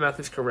 if the math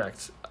is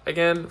correct.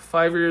 Again,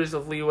 5 years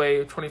of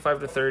leeway, 25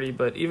 to 30,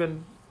 but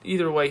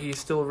either way, he's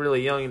still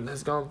really young and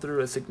has gone through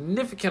a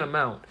significant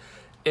amount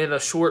in a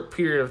short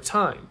period of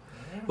time.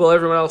 While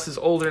everyone else is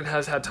older and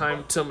has had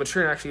time to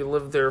mature and actually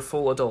live their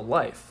full adult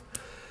life.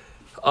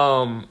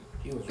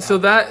 So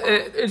that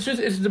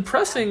it's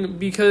depressing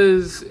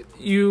because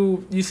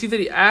you see that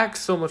he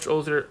acts so much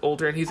older,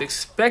 and he's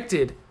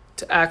expected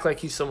to act like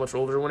he's so much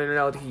older when in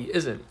reality he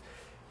isn't.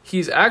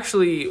 He's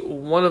actually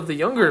one of the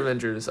younger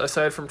Avengers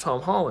aside from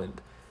Tom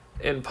Holland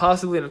and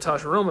possibly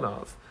Natasha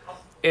Romanoff.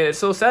 And it's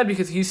so sad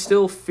because he's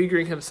still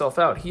figuring himself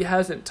out. He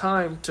hasn't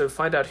time to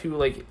find out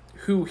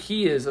who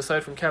he is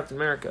aside from Captain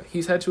America.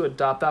 He's had to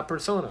adopt that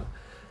persona.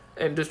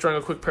 And just drawing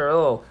a quick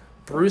parallel,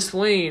 Bruce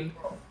Wayne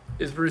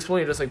is Bruce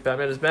Wayne just like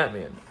Batman is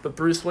Batman. But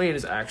Bruce Wayne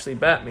is actually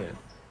Batman.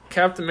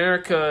 Captain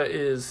America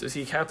is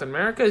he Captain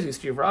America? Is he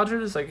Steve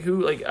Rogers? I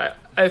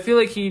feel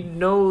like he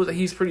knows that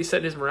he's pretty set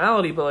in his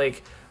morality,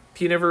 but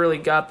he never really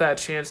got that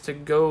chance to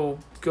go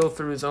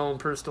through his own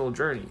personal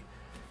journey.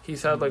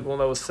 He's had one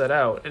that was set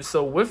out. And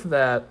so with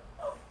that,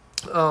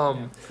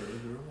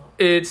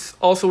 it's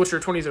also what your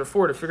 20s are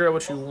for, to figure out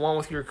what you want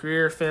with your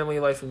career, family,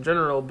 life in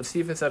general. But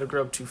Steve has had to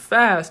grow up too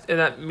fast, and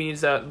that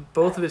means that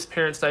both of his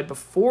parents died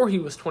before he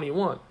was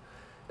 21.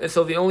 And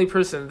so the only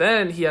person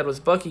then he had was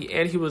Bucky,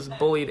 and he was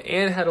bullied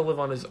and had to live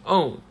on his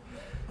own.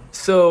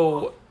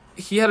 So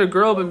he had to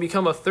grow up and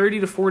become a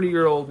 30 to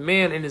 40-year-old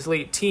man in his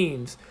late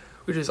teens,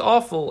 which is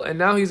awful, and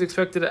now he's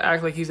expected to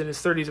act like he's in his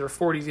 30s or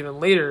 40s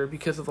even later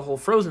because of the whole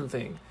Frozen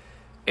thing.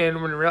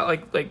 And when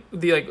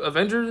the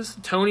Avengers,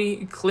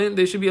 Tony, Clint,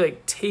 they should be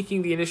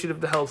taking the initiative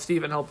to help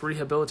Steve and help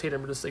rehabilitate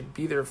him or just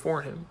be there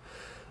for him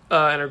in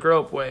a grow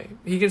up way.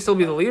 He can still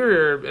be the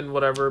leader and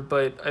whatever,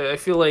 but I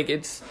feel like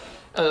it's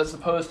as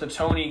opposed to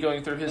Tony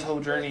going through his whole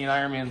journey in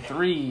Iron Man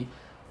 3.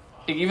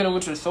 Even in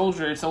Winter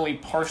Soldier, it's only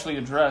partially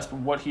addressed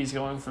what he's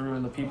going through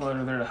and the people that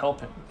are there to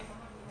help him.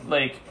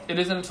 It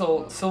isn't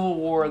until Civil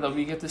War that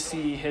we get to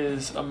see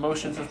his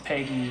emotions with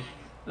Peggy,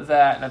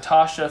 that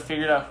Natasha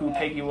figured out who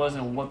Peggy was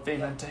and what they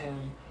meant to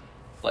him.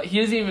 He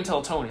doesn't even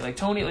tell Tony.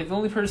 Tony, the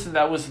only person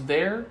that was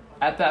there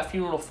at that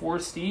funeral for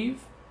Steve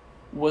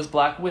was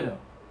Black Widow.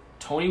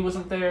 Tony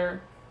wasn't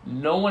there.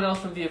 No one else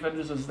from the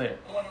Avengers was there,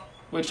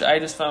 which I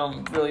just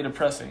found really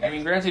depressing. I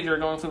mean, granted, you're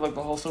going through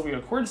the whole Soviet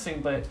Accords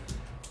thing, but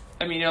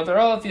I mean, they're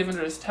all at the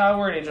Avengers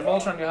Tower in Age of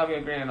Ultron. You're having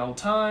a grand old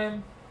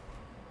time.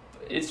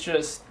 It's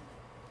just.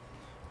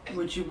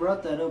 Which you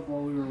brought that up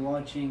while we were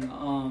watching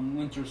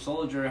Winter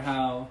Soldier,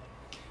 how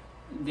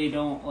they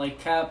don't,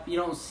 Cap, you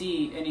don't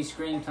see any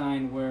screen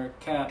time where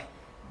Cap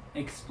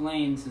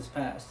explains his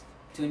past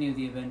to any of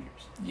the Avengers.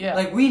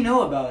 Yeah. We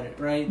know about it,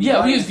 right?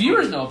 Yeah, we as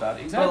viewers know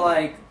about it,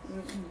 exactly.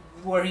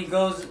 But, where he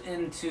goes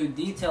into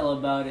detail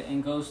about it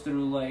and goes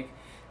through,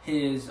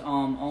 his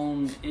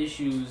own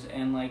issues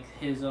and,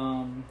 his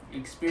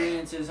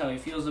experiences, how he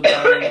feels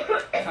about it,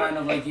 kind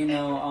of like you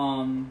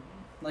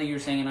were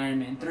saying in Iron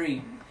Man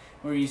 3.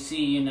 Where you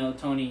see,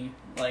 Tony,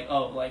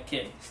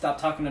 kid, stop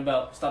talking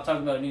about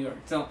New York.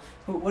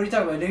 What are you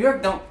talking about? New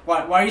York? Don't.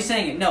 Why are you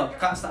saying it? No,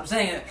 stop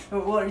saying it.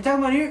 What are you talking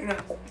about, New York? No.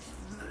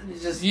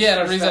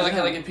 That brings out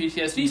a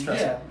PTSD stress.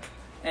 Yeah,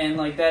 and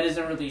that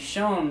isn't really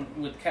shown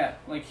with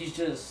Cap. He's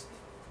just,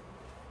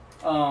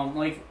 you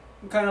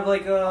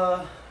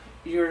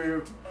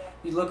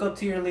look up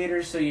to your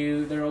leaders, so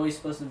they're always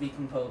supposed to be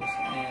composed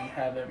and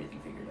have everything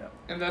figured out.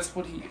 And that's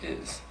what he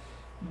is.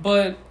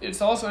 But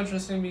it's also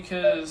interesting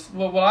because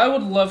what I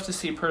would love to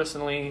see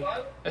personally,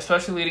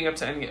 especially leading up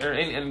to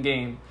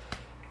Endgame,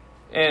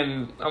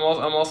 and I'm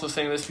also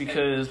saying this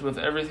because with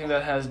everything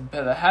that has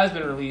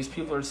been released,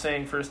 people are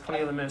saying first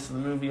 20 of the minutes of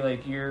the movie,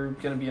 you're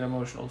gonna be in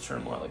emotional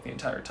turmoil the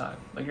entire time,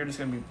 you're just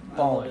gonna be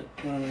bawling.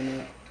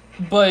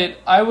 But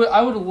I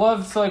would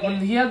love when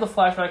he had the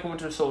flashback in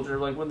Winter Soldier,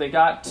 when they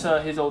got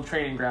to his old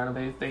training ground,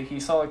 and he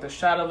saw the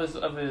shadow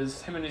of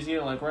him and his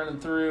unit running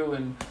through,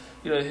 and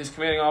his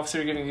commanding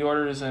officer giving the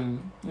orders,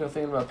 and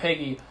thinking about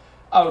Peggy.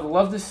 I would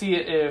love to see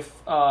it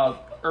if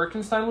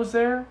Erkenstein was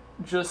there,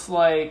 just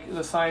like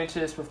the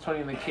scientist with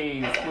Tony in the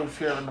cave would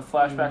appear in the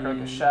flashback or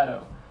a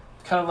shadow,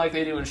 kind of like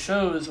they do in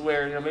shows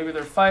where maybe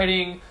they're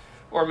fighting,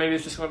 or maybe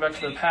it's just going back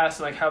to the past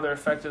and like how they're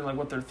affected and like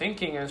what they're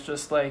thinking. And it's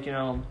just like, you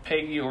know,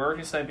 Peggy or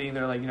Arkansas being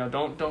there, like, you know,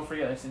 don't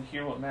forget, I said,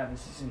 hear what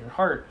madness is in your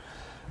heart.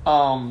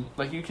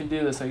 Like, you can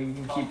do this, like, you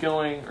can keep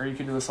going, or you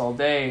can do this all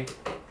day.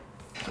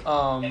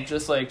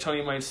 Just like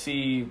Tony might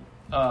see,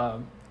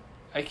 I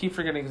keep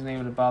forgetting his name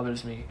and it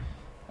bothers me.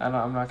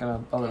 I'm not gonna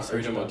bother. Are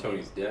you talking about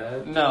Tony's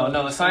dad? No,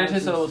 the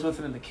scientist that was with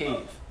him in the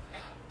cave.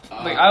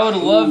 Like, I would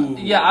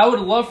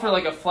love for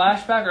like a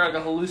flashback or like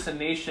a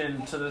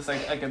hallucination to this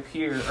like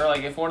appear, or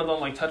like if one of them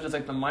like touches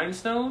like the Mind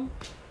Stone,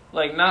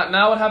 like not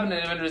what happened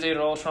in Avengers: Age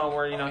of Ultron,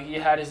 where, you know, he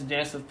had his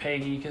dance with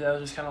Peggy, because that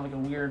was just kind of like a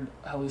weird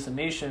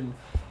hallucination.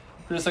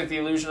 But just like the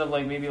illusion of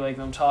like maybe like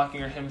them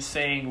talking or him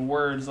saying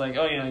words like,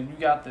 oh, you know, you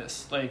got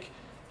this, like,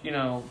 you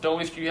know,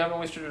 you haven't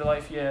wasted your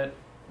life yet,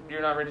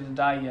 you're not ready to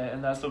die yet,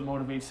 and that's what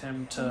motivates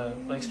him to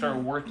like start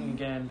working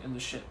again in the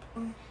ship.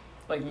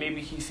 Like,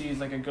 maybe he sees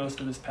like a ghost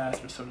of his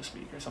past, or so to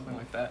speak, or something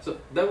like that. So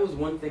that was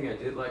one thing I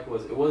did like,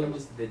 was it wasn't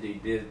just that they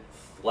did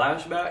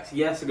flashbacks.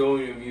 Yes,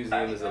 going to a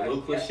museum is a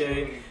little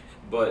cliche,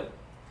 but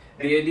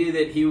the idea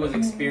that he was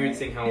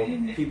experiencing how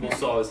people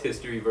saw his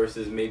history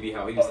versus maybe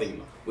how he was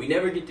thinking. We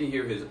never get to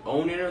hear his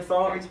own inner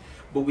thoughts,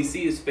 but we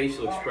see his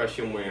facial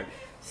expression where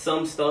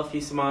some stuff he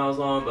smiles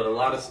on, but a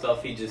lot of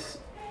stuff he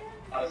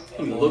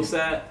looks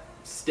at,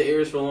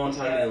 stares for a long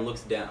time, and then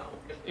looks down.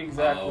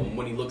 Exactly.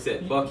 When he looks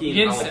at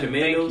Bucky and Allen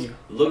Commandos,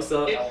 looks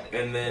up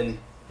and then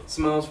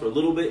smiles for a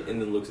little bit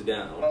and then looks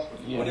down.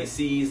 Yeah. When he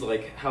sees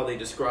like how they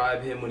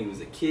describe him when he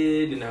was a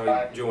kid and how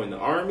he joined the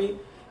army,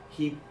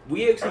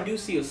 we actually do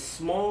see a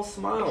small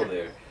smile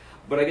there.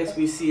 But I guess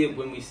we see it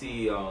when we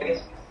see,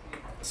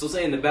 so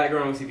say in the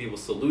background we see people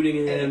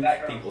saluting him,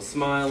 people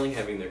smiling,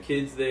 having their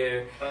kids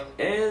there,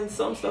 and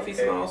some stuff he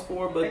smiles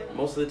for, but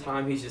most of the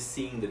time he's just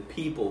seeing the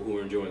people who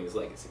are enjoying his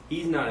legacy.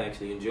 He's not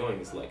actually enjoying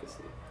his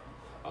legacy.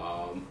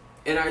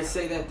 And I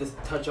say that to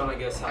touch on, I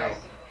guess, how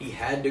he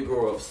had to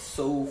grow up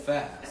so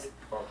fast.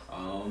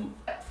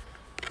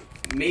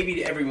 Maybe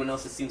to everyone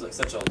else it seems like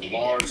such a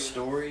large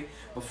story,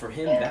 but for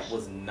him that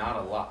was not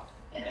a lot.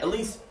 At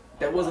least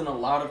that wasn't a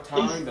lot of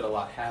time, but a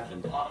lot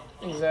happened.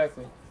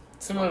 Exactly.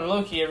 Similar to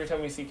Loki, every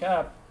time we see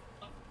Cap,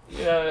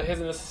 he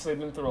hasn't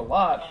necessarily been through a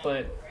lot,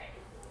 but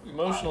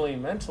emotionally,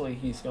 mentally,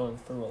 he's going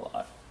through a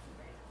lot.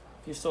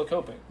 He's still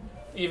coping.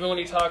 Even when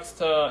he talks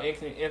to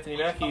Anthony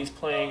Mackie,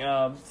 playing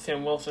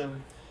Sam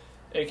Wilson,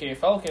 a.k.a.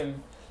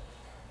 Falcon,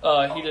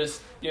 he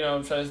just, you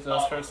know, tries to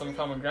start some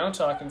common ground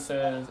talk and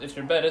says, "It's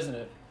your bed, isn't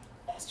it?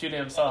 It's too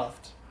damn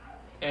soft."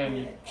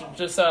 And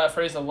just that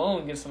phrase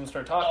alone gets him to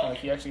start talking. Like,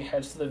 he actually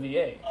heads to the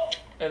VA.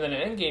 And then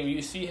in Endgame,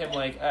 you see him,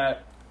 like,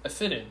 at a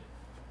sit-in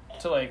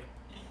to, like,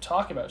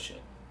 talk about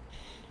shit.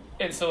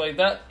 And so, like,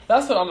 that's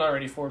what I'm not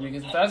ready for,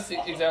 because if that's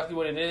exactly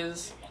what it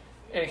is,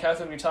 and Cap's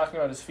gonna be talking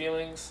about his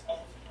feelings,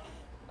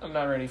 I'm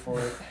not ready for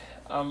it.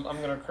 I'm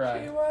gonna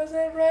cry. He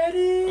wasn't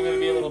ready. I'm gonna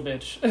be a little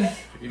bitch.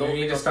 You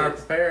need to start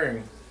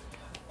preparing.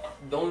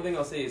 The only thing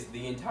I'll say is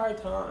the entire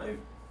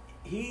time,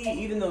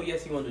 even though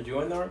yes he wanted to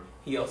join the army,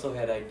 he also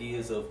had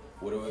ideas of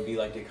what it would be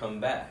like to come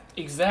back.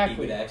 Exactly.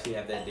 He would actually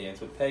have that dance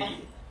with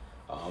Peggy.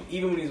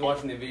 Even when he's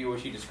watching the video where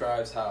she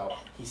describes how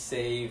he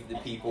saved the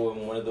people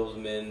and one of those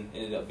men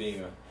ended up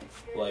being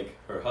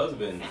her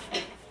husband.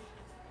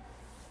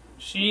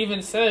 She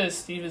even says,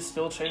 "Steve is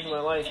still changing my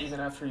life even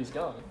after he's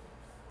gone."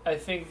 I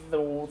think the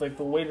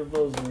weight of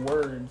those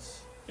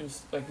words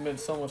is like meant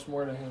so much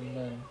more to him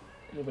than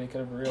anybody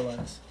could ever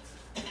realize.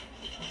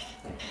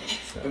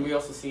 So. And we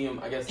also see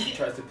him, I guess he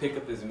tries to pick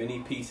up as many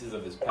pieces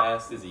of his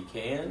past as he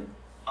can,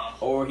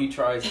 or he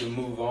tries to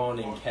move on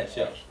and catch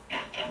up.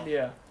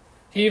 Yeah.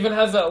 He even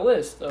has that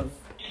list of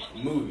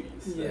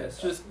movies.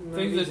 Yes, just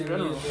things in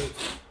general.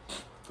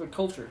 Good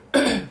culture.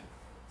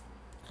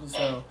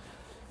 So,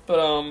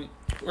 but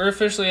we're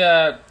officially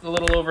at a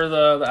little over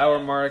the hour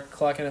mark,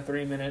 clocking at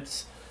 3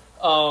 minutes.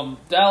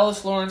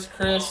 Dallas, Lawrence,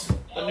 Chris,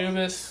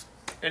 Anubis,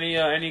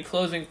 any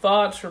closing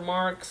thoughts,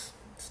 remarks,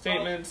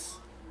 statements?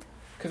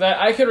 Because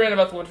I could rant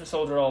about the Winter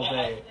Soldier all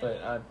day,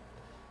 but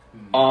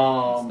it's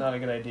not a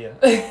good idea.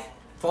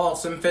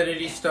 False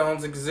Infinity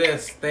Stones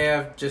exist. They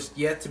have just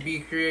yet to be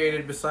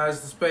created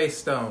besides the Space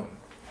Stone.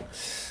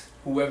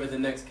 Whoever the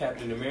next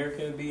Captain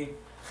America would be,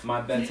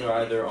 my bets are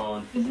either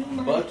on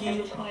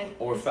Bucky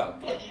or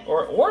Falcon.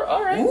 Or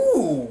all right.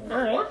 Ooh. All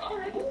right.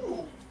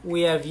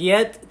 We have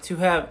yet to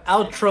have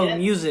outro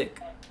music.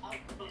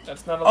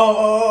 That's not.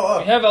 Oh.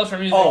 We have outro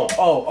music.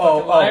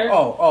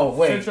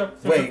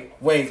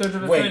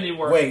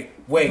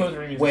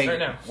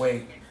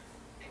 Wait.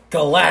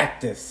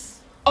 Galactus.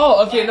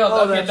 Oh, okay,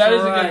 no, okay, that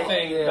is right. a good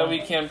thing that we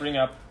can bring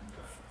up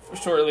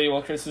shortly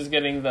while Chris is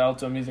getting the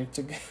alto music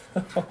to go.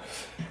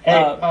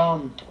 Hey,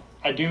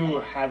 I do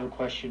have a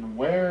question.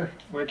 Where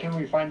can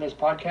we find this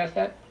podcast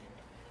at?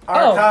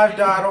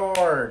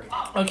 Archive.org.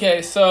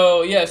 Okay,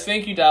 so yes,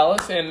 thank you,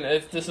 Dallas. And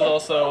if this is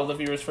also the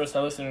viewers' first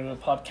time listening to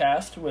the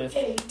podcast with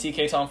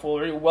TK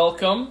Tomfoolery,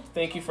 welcome.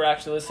 Thank you for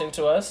actually listening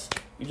to us.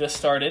 We just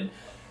started.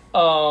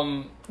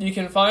 You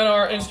can find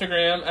our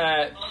Instagram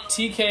at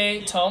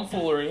TK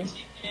Tomfoolery,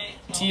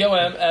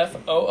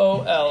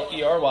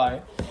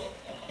 TOMFOOLERY.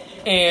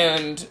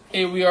 And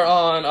we are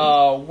on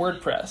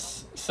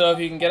WordPress. So if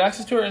you can get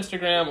access to our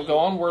Instagram, go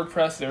on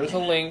WordPress. There's a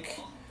link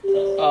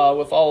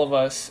with all of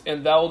us,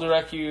 and that will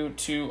direct you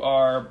to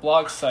our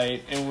blog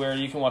site, and where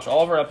you can watch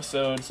all of our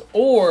episodes,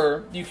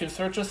 or you can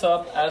search us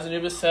up, as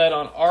Anubis said,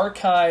 on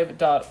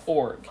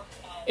archive.org.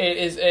 It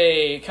is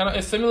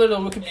it's similar to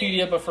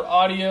Wikipedia, but for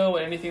audio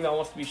and anything that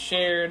wants to be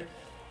shared.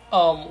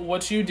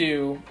 What you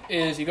do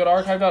is you go to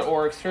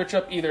archive.org, search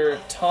up either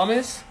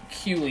Thomas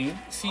Chiulli,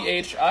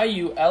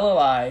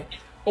 Chiulli,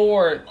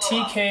 or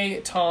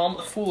TK Tom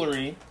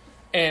Foolery,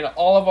 and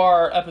all of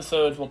our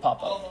episodes will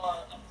pop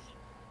up.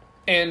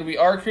 And we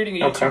are creating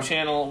a YouTube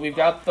channel. We've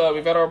got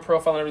our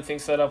profile and everything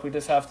set up. We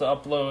just have to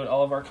upload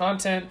all of our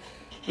content,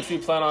 which we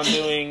plan on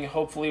doing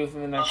hopefully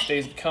within the next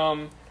days to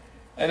come.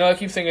 I know I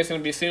keep saying it's going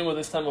to be soon, but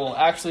this time it will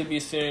actually be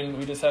soon.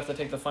 We just have to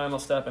take the final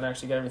step and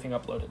actually get everything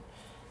uploaded.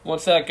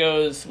 Once that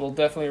goes, we'll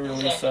definitely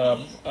release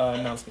an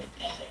announcement.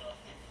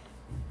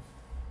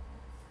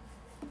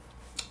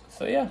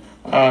 So yeah.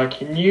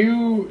 Can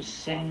you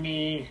send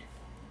me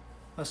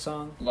a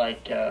song,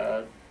 like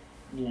a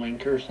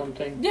link or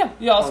something? Yeah,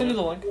 I'll send you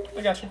the link.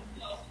 I got you.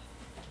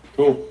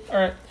 Cool.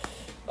 All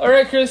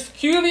right, Chris.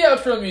 Cue the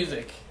outro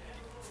music.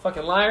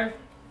 Fucking liar.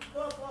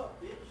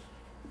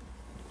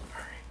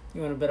 You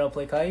want to bet I'll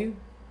play Caillou?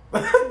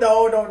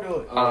 No, don't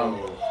do it.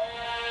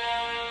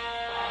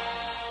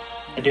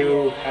 I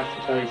do have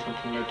to tell you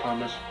something there,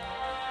 Thomas.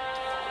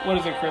 What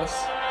is it, Chris?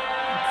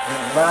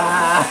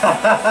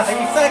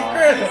 You said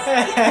Chris.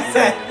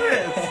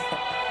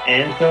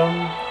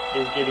 Anthem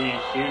is getting a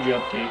huge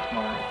update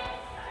tomorrow.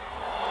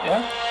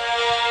 Yeah?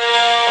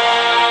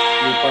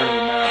 You're part of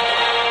the map.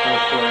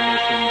 North Shore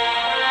Mission.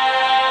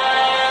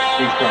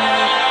 Please go on.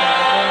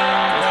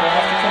 Guess we'll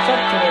have to catch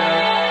up today,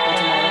 man. Or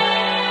tomorrow.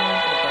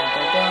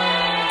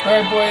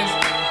 Alright, boys.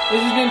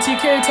 This has been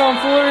TK Tom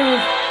Foolery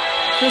with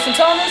Chris and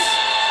Thomas.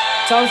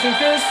 Thomas and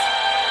Chris.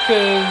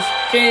 Because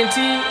KNT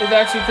is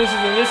actually Chris's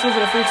initials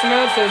and it freaks him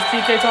out, so it's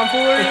TK Tom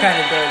Foolery. It kind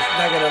of does,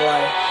 not gonna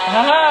lie.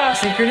 Haha!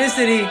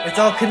 Synchronicity, it's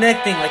all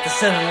connecting like the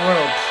 7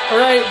 worlds.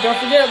 Alright, don't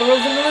forget, the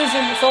world's an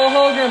illusion. It's all a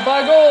hologram.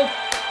 Buy gold.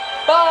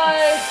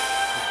 Bye!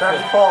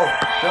 Gravity Falls,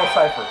 Bill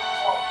Cipher.